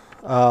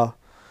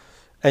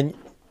 and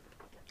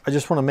I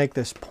just want to make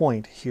this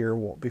point here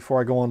before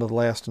I go on to the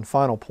last and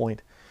final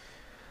point,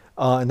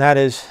 and that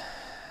is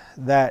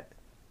that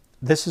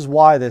this is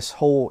why this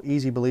whole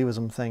easy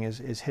believism thing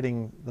is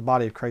hitting the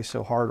body of Christ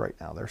so hard right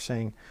now. They're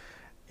saying,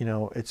 you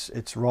know,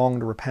 it's wrong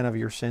to repent of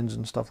your sins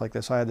and stuff like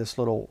this. I had this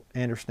little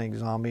Andersnake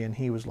zombie, and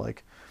he was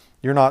like,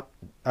 "You're not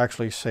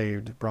actually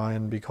saved,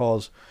 Brian,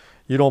 because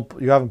you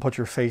haven't put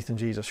your faith in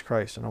Jesus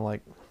Christ." And I'm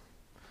like,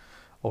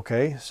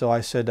 "Okay." So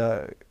I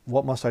said,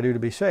 "What must I do to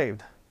be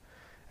saved?"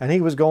 And he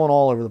was going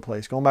all over the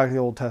place, going back to the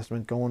Old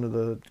Testament, going to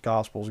the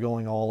Gospels,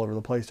 going all over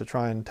the place to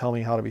try and tell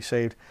me how to be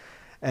saved.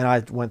 And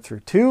I went through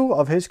 2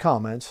 of his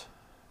comments,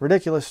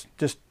 ridiculous,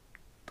 just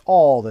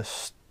all this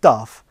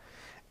stuff,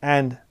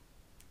 and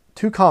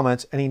 2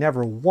 comments, and he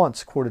never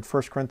once quoted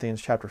 1 Corinthians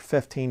chapter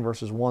 15,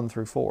 verses 1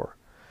 through 4,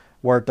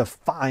 where it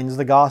defines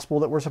the gospel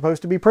that we're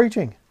supposed to be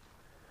preaching.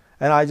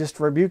 And I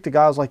just rebuked the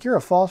guy. I was like, "You're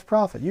a false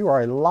prophet. You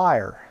are a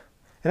liar."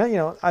 And you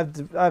know,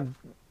 I've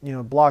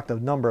blocked a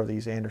number of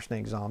these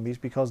Andersnake zombies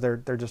because they're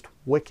just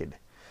wicked.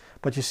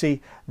 But you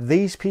see,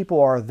 these people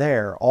are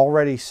there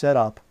already set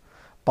up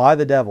by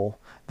the devil.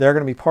 They're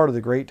going to be part of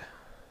the great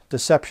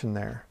deception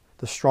there,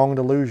 the strong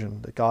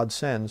delusion that God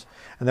sends.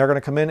 And they're going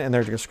to come in and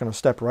they're just going to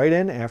step right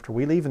in after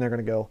we leave, and they're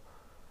going to go,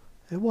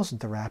 "It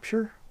wasn't the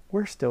rapture.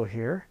 We're still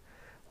here.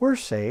 We're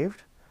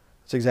saved."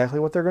 That's exactly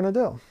what they're going to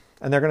do.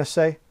 And they're going to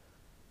say,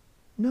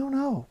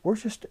 No,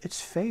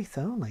 it's faith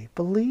only.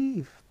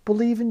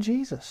 Believe in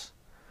Jesus.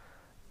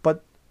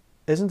 But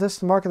isn't this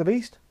the mark of the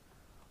beast?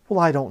 Well,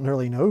 I don't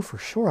really know for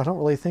sure. I don't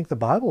really think the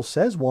Bible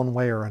says one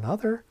way or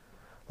another,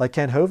 like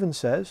Ken Hovind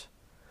says.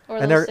 Or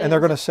and they're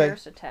going to say,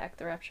 terrorist attack.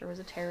 The rapture was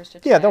a terrorist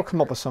attack. Yeah, they'll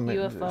come up with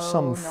UFO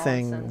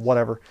something, nonsense.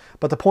 whatever.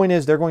 But the point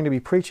is, they're going to be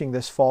preaching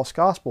this false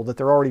gospel that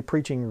they're already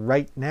preaching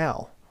right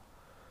now,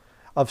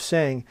 of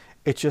saying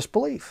it's just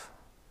belief,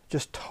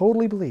 just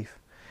totally belief.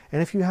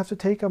 And if you have to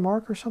take a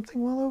mark or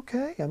something, well,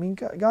 okay. I mean,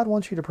 God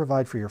wants you to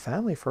provide for your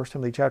family. 1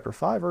 Timothy chapter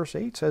 5, verse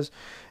 8 says,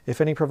 "If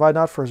any provide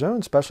not for his own,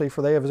 especially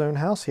for they of his own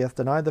house, he hath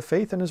denied the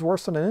faith and is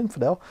worse than an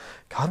infidel."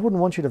 God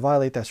wouldn't want you to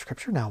violate that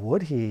scripture, now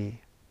would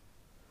he?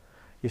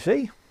 You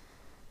see?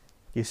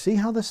 You see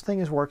how this thing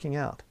is working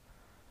out?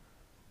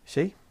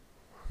 See?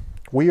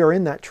 We are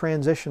in that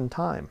transition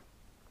time.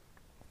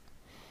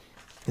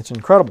 It's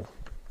incredible.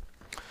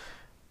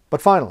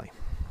 But finally,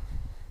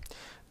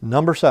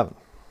 number 7.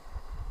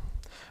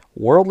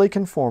 Worldly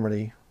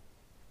conformity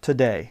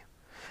today.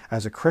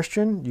 As a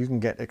Christian, you can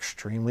get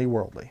extremely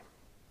worldly.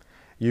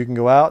 You can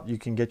go out, you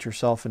can get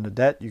yourself into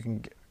debt, you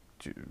can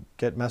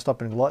get messed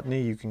up in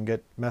gluttony, you can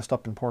get messed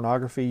up in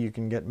pornography, you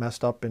can get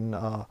messed up in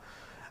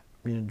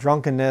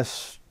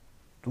drunkenness,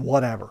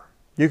 whatever.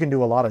 You can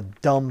do a lot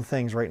of dumb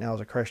things right now as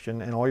a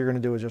Christian, and all you're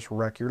going to do is just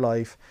wreck your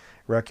life,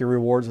 wreck your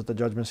rewards at the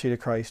judgment seat of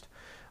Christ.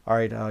 All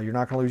right, you're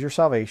not going to lose your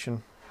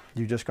salvation.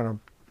 You're just going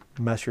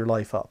to mess your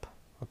life up,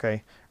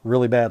 okay,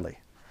 really badly.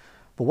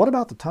 But what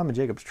about the time of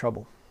Jacob's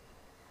trouble?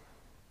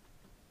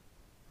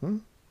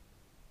 In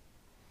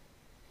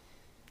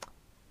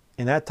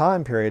that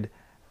time period,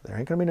 there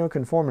ain't going to be no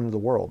conforming to the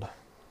world.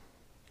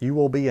 You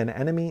will be an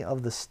enemy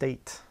of the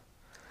state.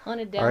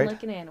 Hunted down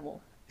like an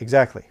animal.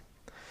 Exactly.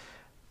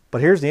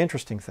 But here's the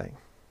interesting thing.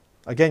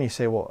 Again, you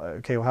say, well,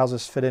 okay, well, how's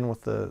this fit in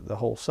with the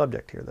whole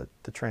subject here,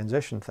 the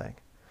transition thing?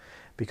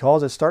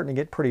 Because it's starting to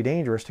get pretty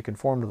dangerous to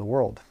conform to the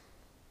world.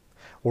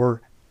 We're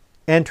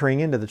entering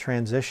into the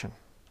transition,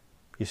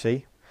 you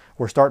see?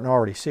 We're starting to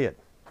already see it.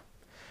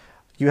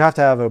 You have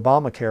to have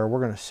Obamacare, we're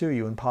going to sue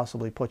you and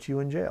possibly put you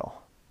in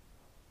jail.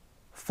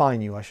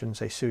 Fine you, I shouldn't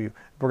say sue you.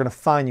 We're going to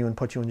fine you and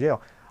put you in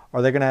jail.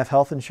 Are they going to have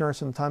health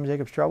insurance in the time of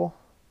Jacob's trouble?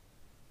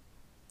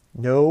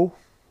 No,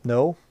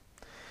 no.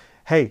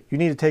 Hey, you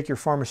need to take your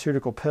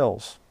pharmaceutical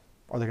pills.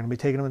 Are they going to be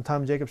taking them in the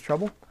time of Jacob's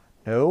trouble?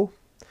 No.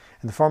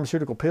 And the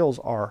pharmaceutical pills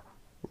are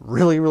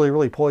really, really,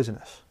 really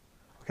poisonous.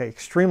 Okay,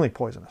 extremely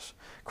poisonous.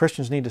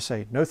 Christians need to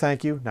say, no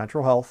thank you,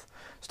 natural health.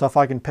 Stuff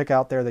I can pick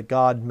out there that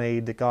God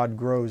made, that God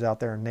grows out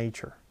there in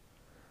nature.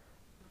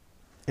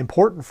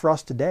 Important for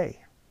us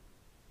today.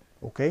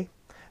 Okay?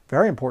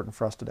 Very important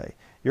for us today.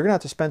 You're going to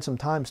have to spend some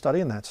time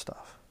studying that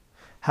stuff.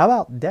 How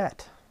about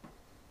debt?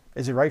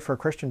 Is it right for a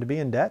Christian to be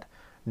in debt?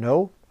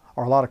 No.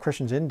 Are a lot of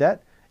Christians in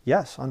debt?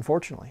 Yes,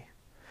 unfortunately.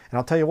 And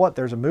I'll tell you what,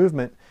 there's a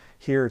movement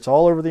here, it's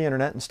all over the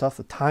internet and stuff,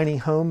 the tiny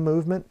home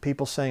movement,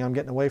 people saying I'm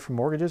getting away from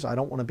mortgages, I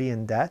don't want to be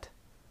in debt.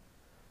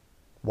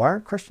 Why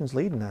aren't Christians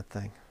leading that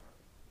thing?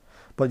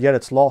 But yet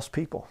it's lost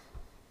people.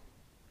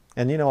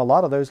 And you know, a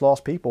lot of those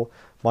lost people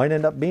might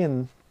end up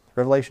being,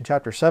 Revelation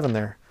chapter 7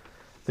 there,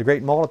 the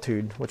great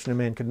multitude which no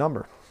man could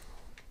number.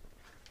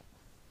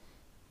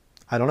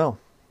 I don't know.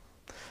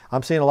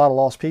 I'm seeing a lot of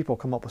lost people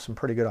come up with some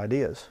pretty good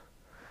ideas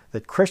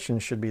that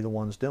Christians should be the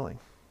ones doing.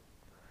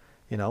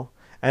 You know?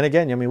 And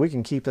again, I mean, we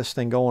can keep this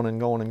thing going and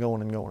going and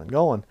going and going and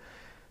going.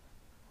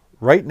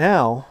 Right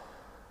now,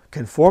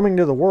 conforming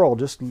to the world,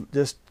 just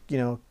you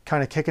know,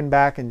 kind of kicking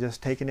back and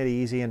just taking it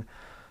easy and,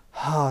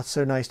 oh, it's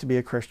so nice to be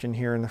a Christian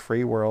here in the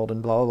free world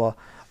and blah, blah,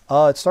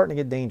 blah. It's starting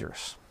to get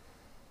dangerous.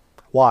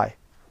 Why?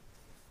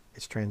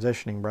 It's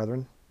transitioning,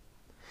 brethren.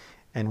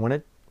 And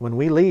when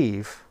we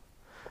leave,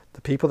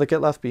 the people that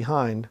get left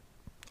behind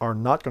are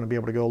not going to be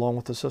able to go along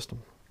with the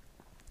system.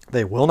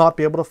 They will not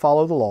be able to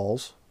follow the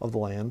laws of the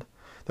land.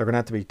 They're going to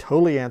have to be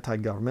totally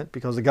anti-government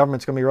because the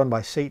government's going to be run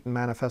by Satan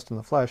manifest in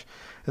the flesh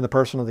in the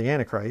person of the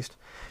Antichrist.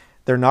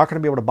 They're not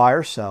going to be able to buy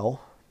or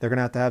sell. They're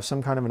going to have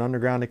some kind of an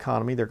underground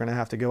economy. They're going to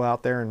have to go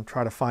out there and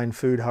try to find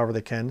food however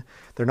they can.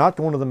 They're not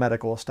going to the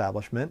medical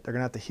establishment. They're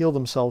going to have to heal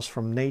themselves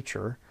from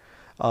nature.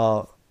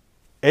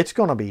 It's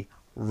going to be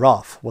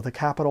rough with a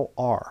capital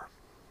R.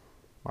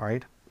 All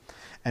right?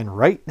 And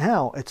right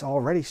now, it's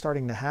already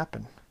starting to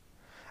happen.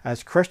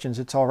 As Christians,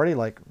 it's already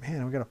like,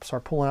 man, we've got to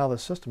start pulling out of the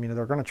system. You know,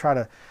 they're going to try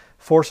to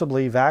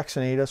forcibly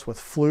vaccinate us with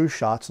flu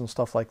shots and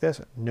stuff like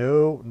this.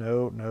 No,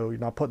 no, no, you're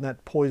not putting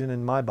that poison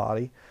in my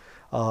body.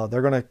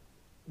 They're going to,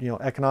 you know,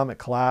 economic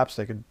collapse.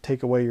 They could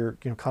take away your,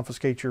 you know,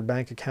 confiscate your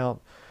bank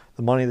account,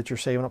 the money that you're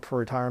saving up for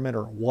retirement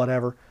or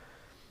whatever.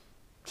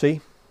 See,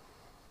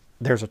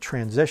 there's a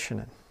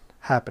transition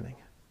happening.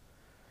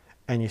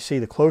 And you see,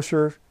 the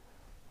closer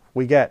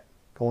we get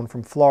going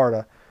from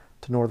Florida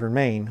to northern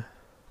Maine,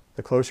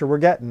 the closer we're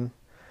getting,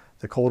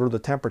 the colder the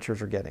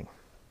temperatures are getting.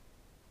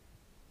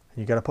 And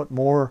you got to put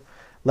more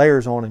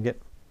layers on and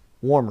get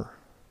warmer,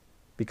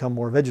 become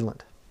more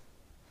vigilant.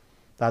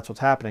 That's what's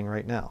happening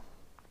right now.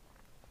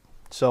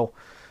 So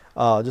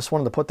just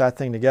wanted to put that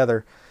thing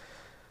together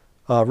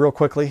real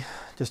quickly,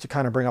 just to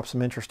kind of bring up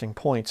some interesting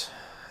points.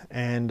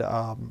 And,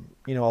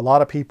 you know, a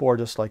lot of people are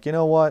just like, you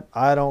know what,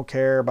 I don't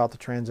care about the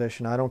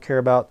transition. I don't care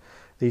about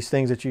these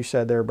things that you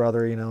said there,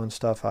 brother, you know, and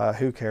stuff.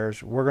 Who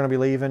cares? We're going to be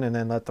leaving and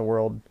then let the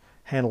world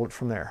handle it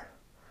from there.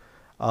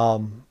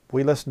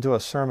 We listened to a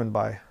sermon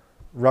by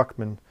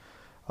Ruckman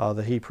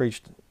that he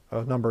preached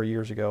a number of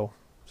years ago.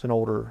 It's an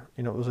older,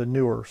 you know, it was a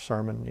newer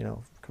sermon, you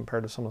know,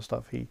 compared to some of the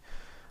stuff he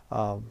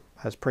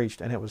has preached.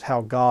 And it was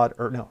how God,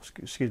 or no,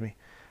 excuse me,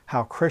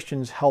 how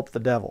Christians help the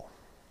devil.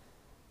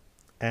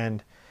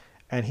 And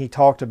he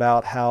talked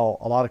about how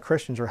a lot of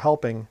Christians are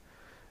helping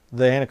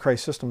the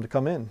Antichrist system to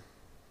come in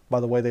by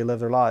the way they live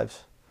their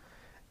lives.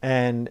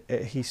 And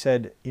he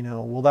said, you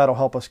know, well, that'll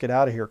help us get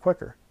out of here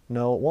quicker.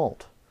 No, it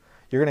won't.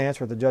 You're going to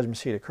answer at the judgment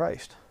seat of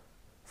Christ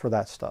for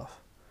that stuff.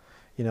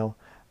 You know,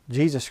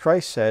 Jesus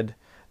Christ said,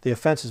 the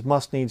offenses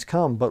must needs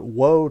come, but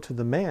woe to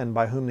the man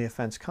by whom the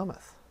offense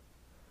cometh.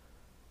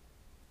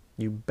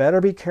 You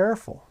better be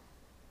careful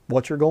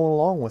what you're going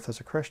along with as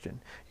a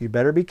Christian. You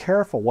better be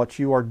careful what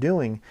you are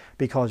doing,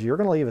 because you're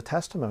going to leave a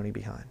testimony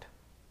behind.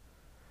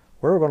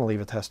 We're going to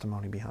leave a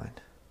testimony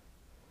behind.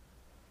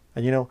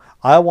 And you know,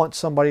 I want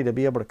somebody to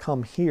be able to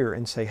come here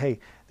and say, hey,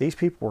 these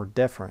people were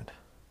different.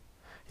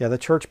 Yeah, the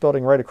church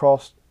building right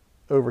across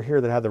over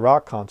here that had the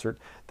rock concert,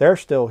 they're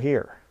still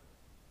here.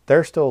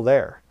 They're still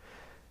there.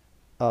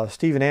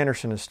 Steven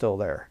Anderson is still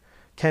there.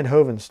 Ken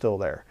Hoven's still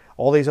there.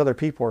 All these other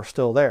people are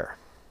still there.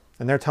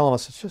 And they're telling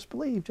us, it's just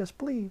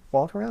believe,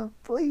 walk around,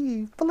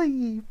 believe,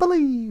 believe,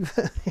 believe.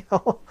 You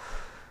know?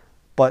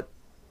 But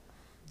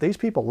these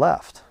people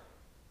left.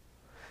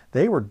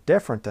 They were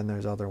different than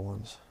those other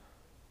ones.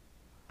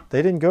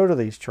 They didn't go to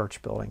these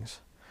church buildings.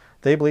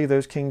 They believed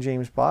those King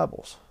James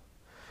Bibles.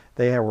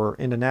 They were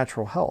into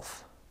natural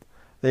health.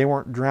 They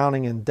weren't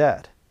drowning in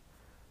debt.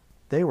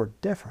 They were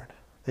different.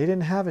 They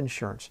didn't have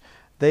insurance.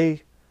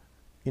 They,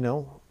 you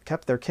know,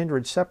 kept their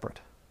kindred separate.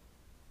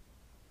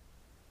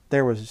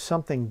 There was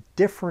something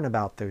different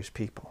about those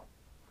people.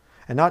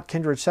 And not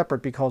kindred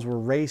separate because we're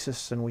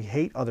racists and we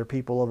hate other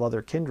people of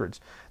other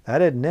kindreds.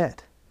 That isn't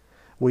it.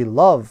 We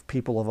love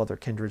people of other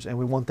kindreds, and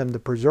we want them to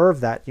preserve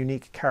that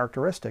unique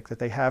characteristic that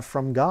they have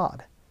from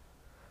God.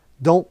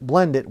 Don't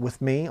blend it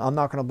with me. I'm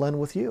not going to blend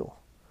with you.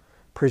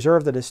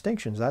 Preserve the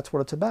distinctions. That's what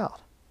it's about.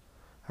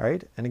 All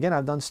right? And again,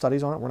 I've done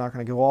studies on it. We're not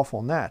going to go off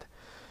on that.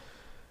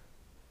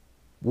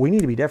 We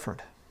need to be different.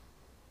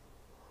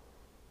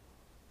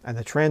 And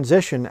the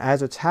transition,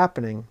 as it's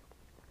happening,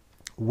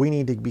 we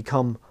need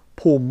to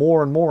pull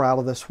more and more out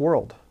of this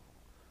world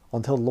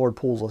until the Lord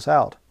pulls us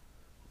out.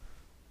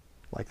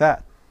 Like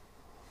that.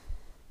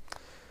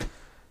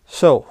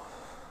 So,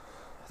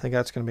 I think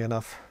that's going to be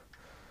enough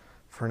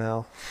for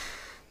now.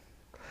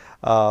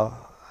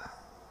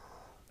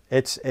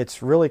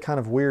 It's really kind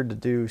of weird to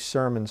do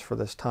sermons for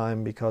this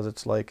time, because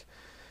it's like,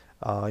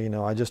 you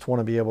know, I just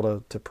want to be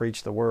able to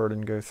preach the word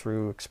and go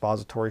through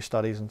expository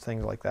studies and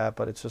things like that,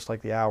 but it's just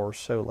like the hour's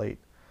so late.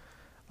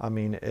 I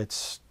mean,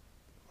 it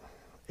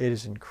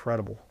is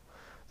incredible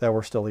that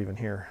we're still even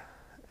here.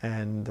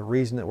 And the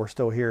reason that we're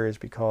still here is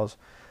because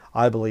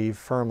I believe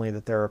firmly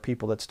that there are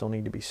people that still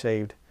need to be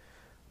saved.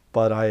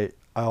 But I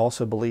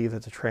also believe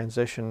that the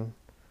transition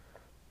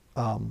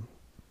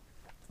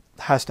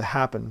has to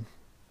happen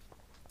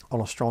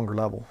on a stronger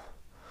level.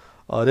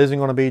 It isn't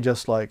going to be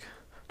just like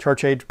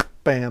church age,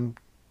 bam,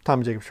 time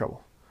of Jacob's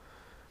trouble.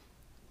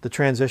 The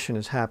transition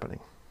is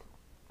happening.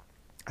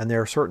 And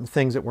there are certain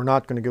things that we're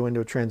not going to go into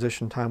a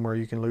transition time where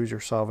you can lose your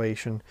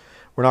salvation.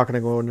 We're not going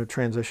to go into a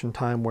transition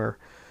time where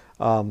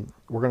we're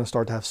going to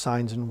start to have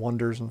signs and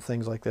wonders and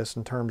things like this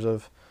in terms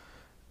of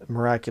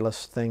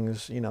miraculous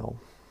things, you know.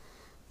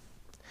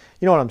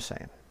 You know what I'm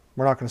saying.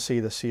 We're not going to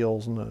see the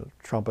seals and the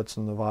trumpets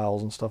and the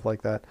vials and stuff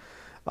like that.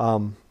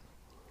 You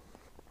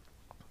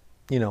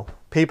know,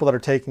 people that are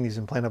taking these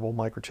implantable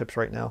microchips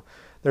right now,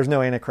 there's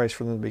no Antichrist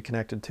for them to be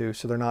connected to,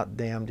 so they're not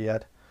damned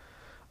yet.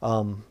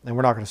 And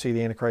we're not going to see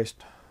the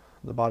Antichrist,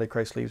 the body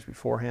Christ leaves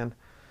beforehand.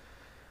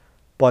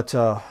 But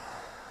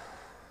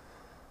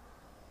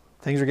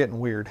things are getting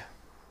weird.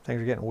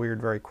 Things are getting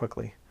weird very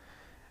quickly.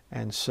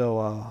 And so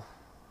I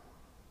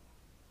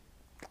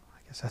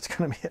guess that's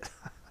going to be it.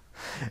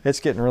 It's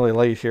getting really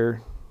late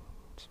here.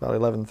 It's about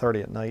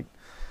 11:30 at night.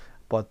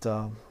 But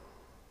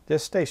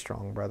just stay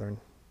strong, brethren.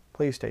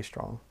 Please stay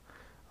strong.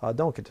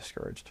 Don't get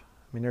discouraged.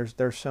 I mean,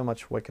 there's so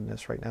much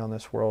wickedness right now in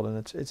this world,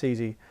 and it's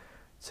easy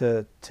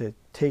to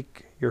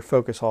take your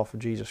focus off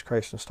of Jesus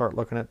Christ and start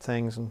looking at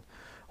things and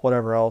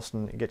whatever else,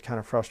 and get kind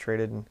of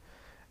frustrated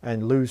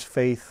and lose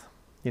faith,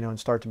 you know, and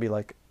start to be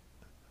like,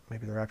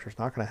 maybe the rapture's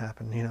not going to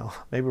happen, you know.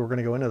 Maybe we're going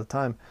to go into the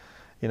time,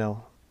 you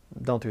know.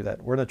 Don't do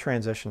that. We're in a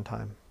transition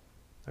time.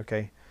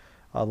 Okay,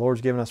 the Lord's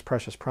given us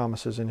precious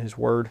promises in His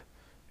Word.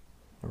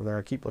 Over there,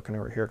 I keep looking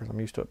over here because I'm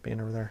used to it being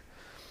over there.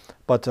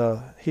 But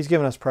He's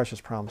given us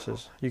precious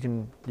promises. You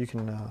can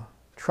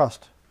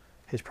trust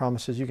His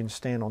promises. You can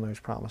stand on those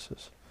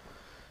promises.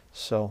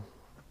 So,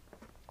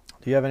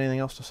 do you have anything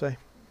else to say?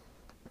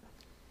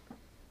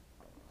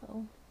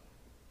 Well,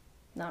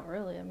 not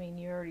really. I mean,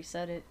 you already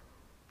said it.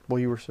 Well,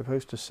 you were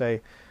supposed to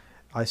say,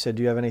 I said,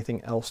 do you have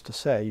anything else to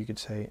say? You could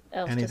say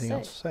anything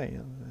else to say.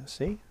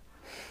 See?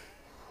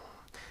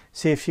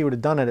 See, if she would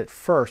have done it at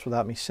first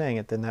without me saying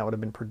it, then that would have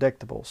been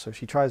predictable. So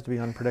she tries to be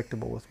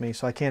unpredictable with me,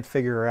 so I can't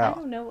figure her out. I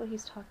don't know what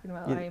he's talking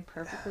about. I am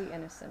perfectly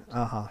innocent.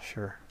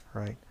 Sure,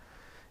 right.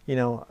 You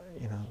know.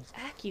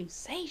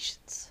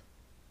 Accusations.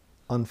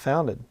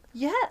 Unfounded.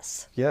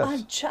 Yes.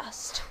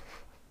 Unjust.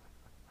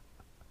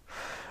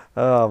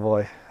 Oh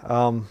boy.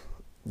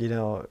 You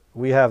know,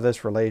 we have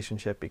this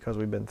relationship because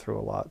we've been through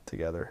a lot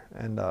together,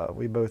 and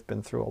we've both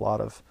been through a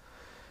lot of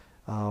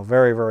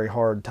very, very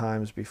hard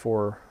times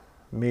before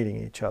meeting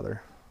each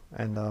other.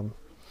 And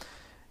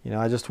you know,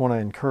 I just want to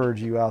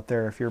encourage you out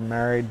there, if you're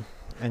married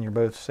and you're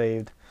both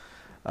saved,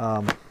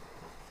 the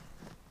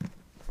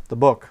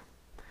book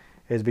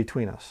is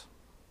between us.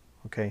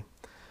 Okay,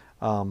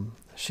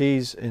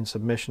 she's in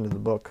submission to the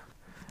book,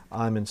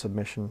 I'm in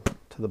submission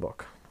to the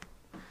book.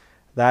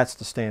 That's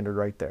the standard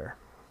right there.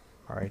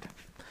 All right, you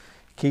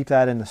Keep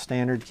that in the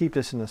standard. Keep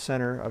this in the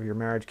center of your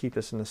marriage. Keep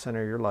this in the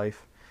center of your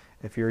life.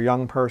 If you're a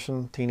young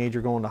person, teenager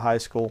going to high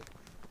school,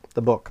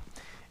 the book.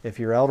 If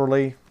you're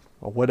elderly,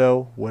 a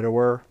widow,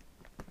 widower,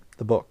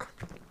 the book.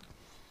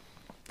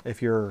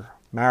 If you're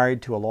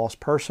married to a lost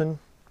person,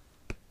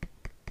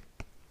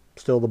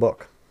 still the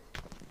book.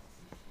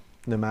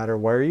 No matter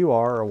where you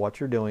are or what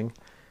you're doing,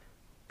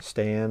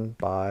 stand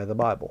by the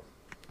Bible.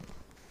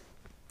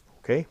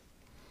 Okay?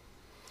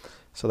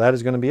 So that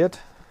is going to be it.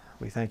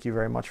 We thank you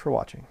very much for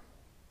watching.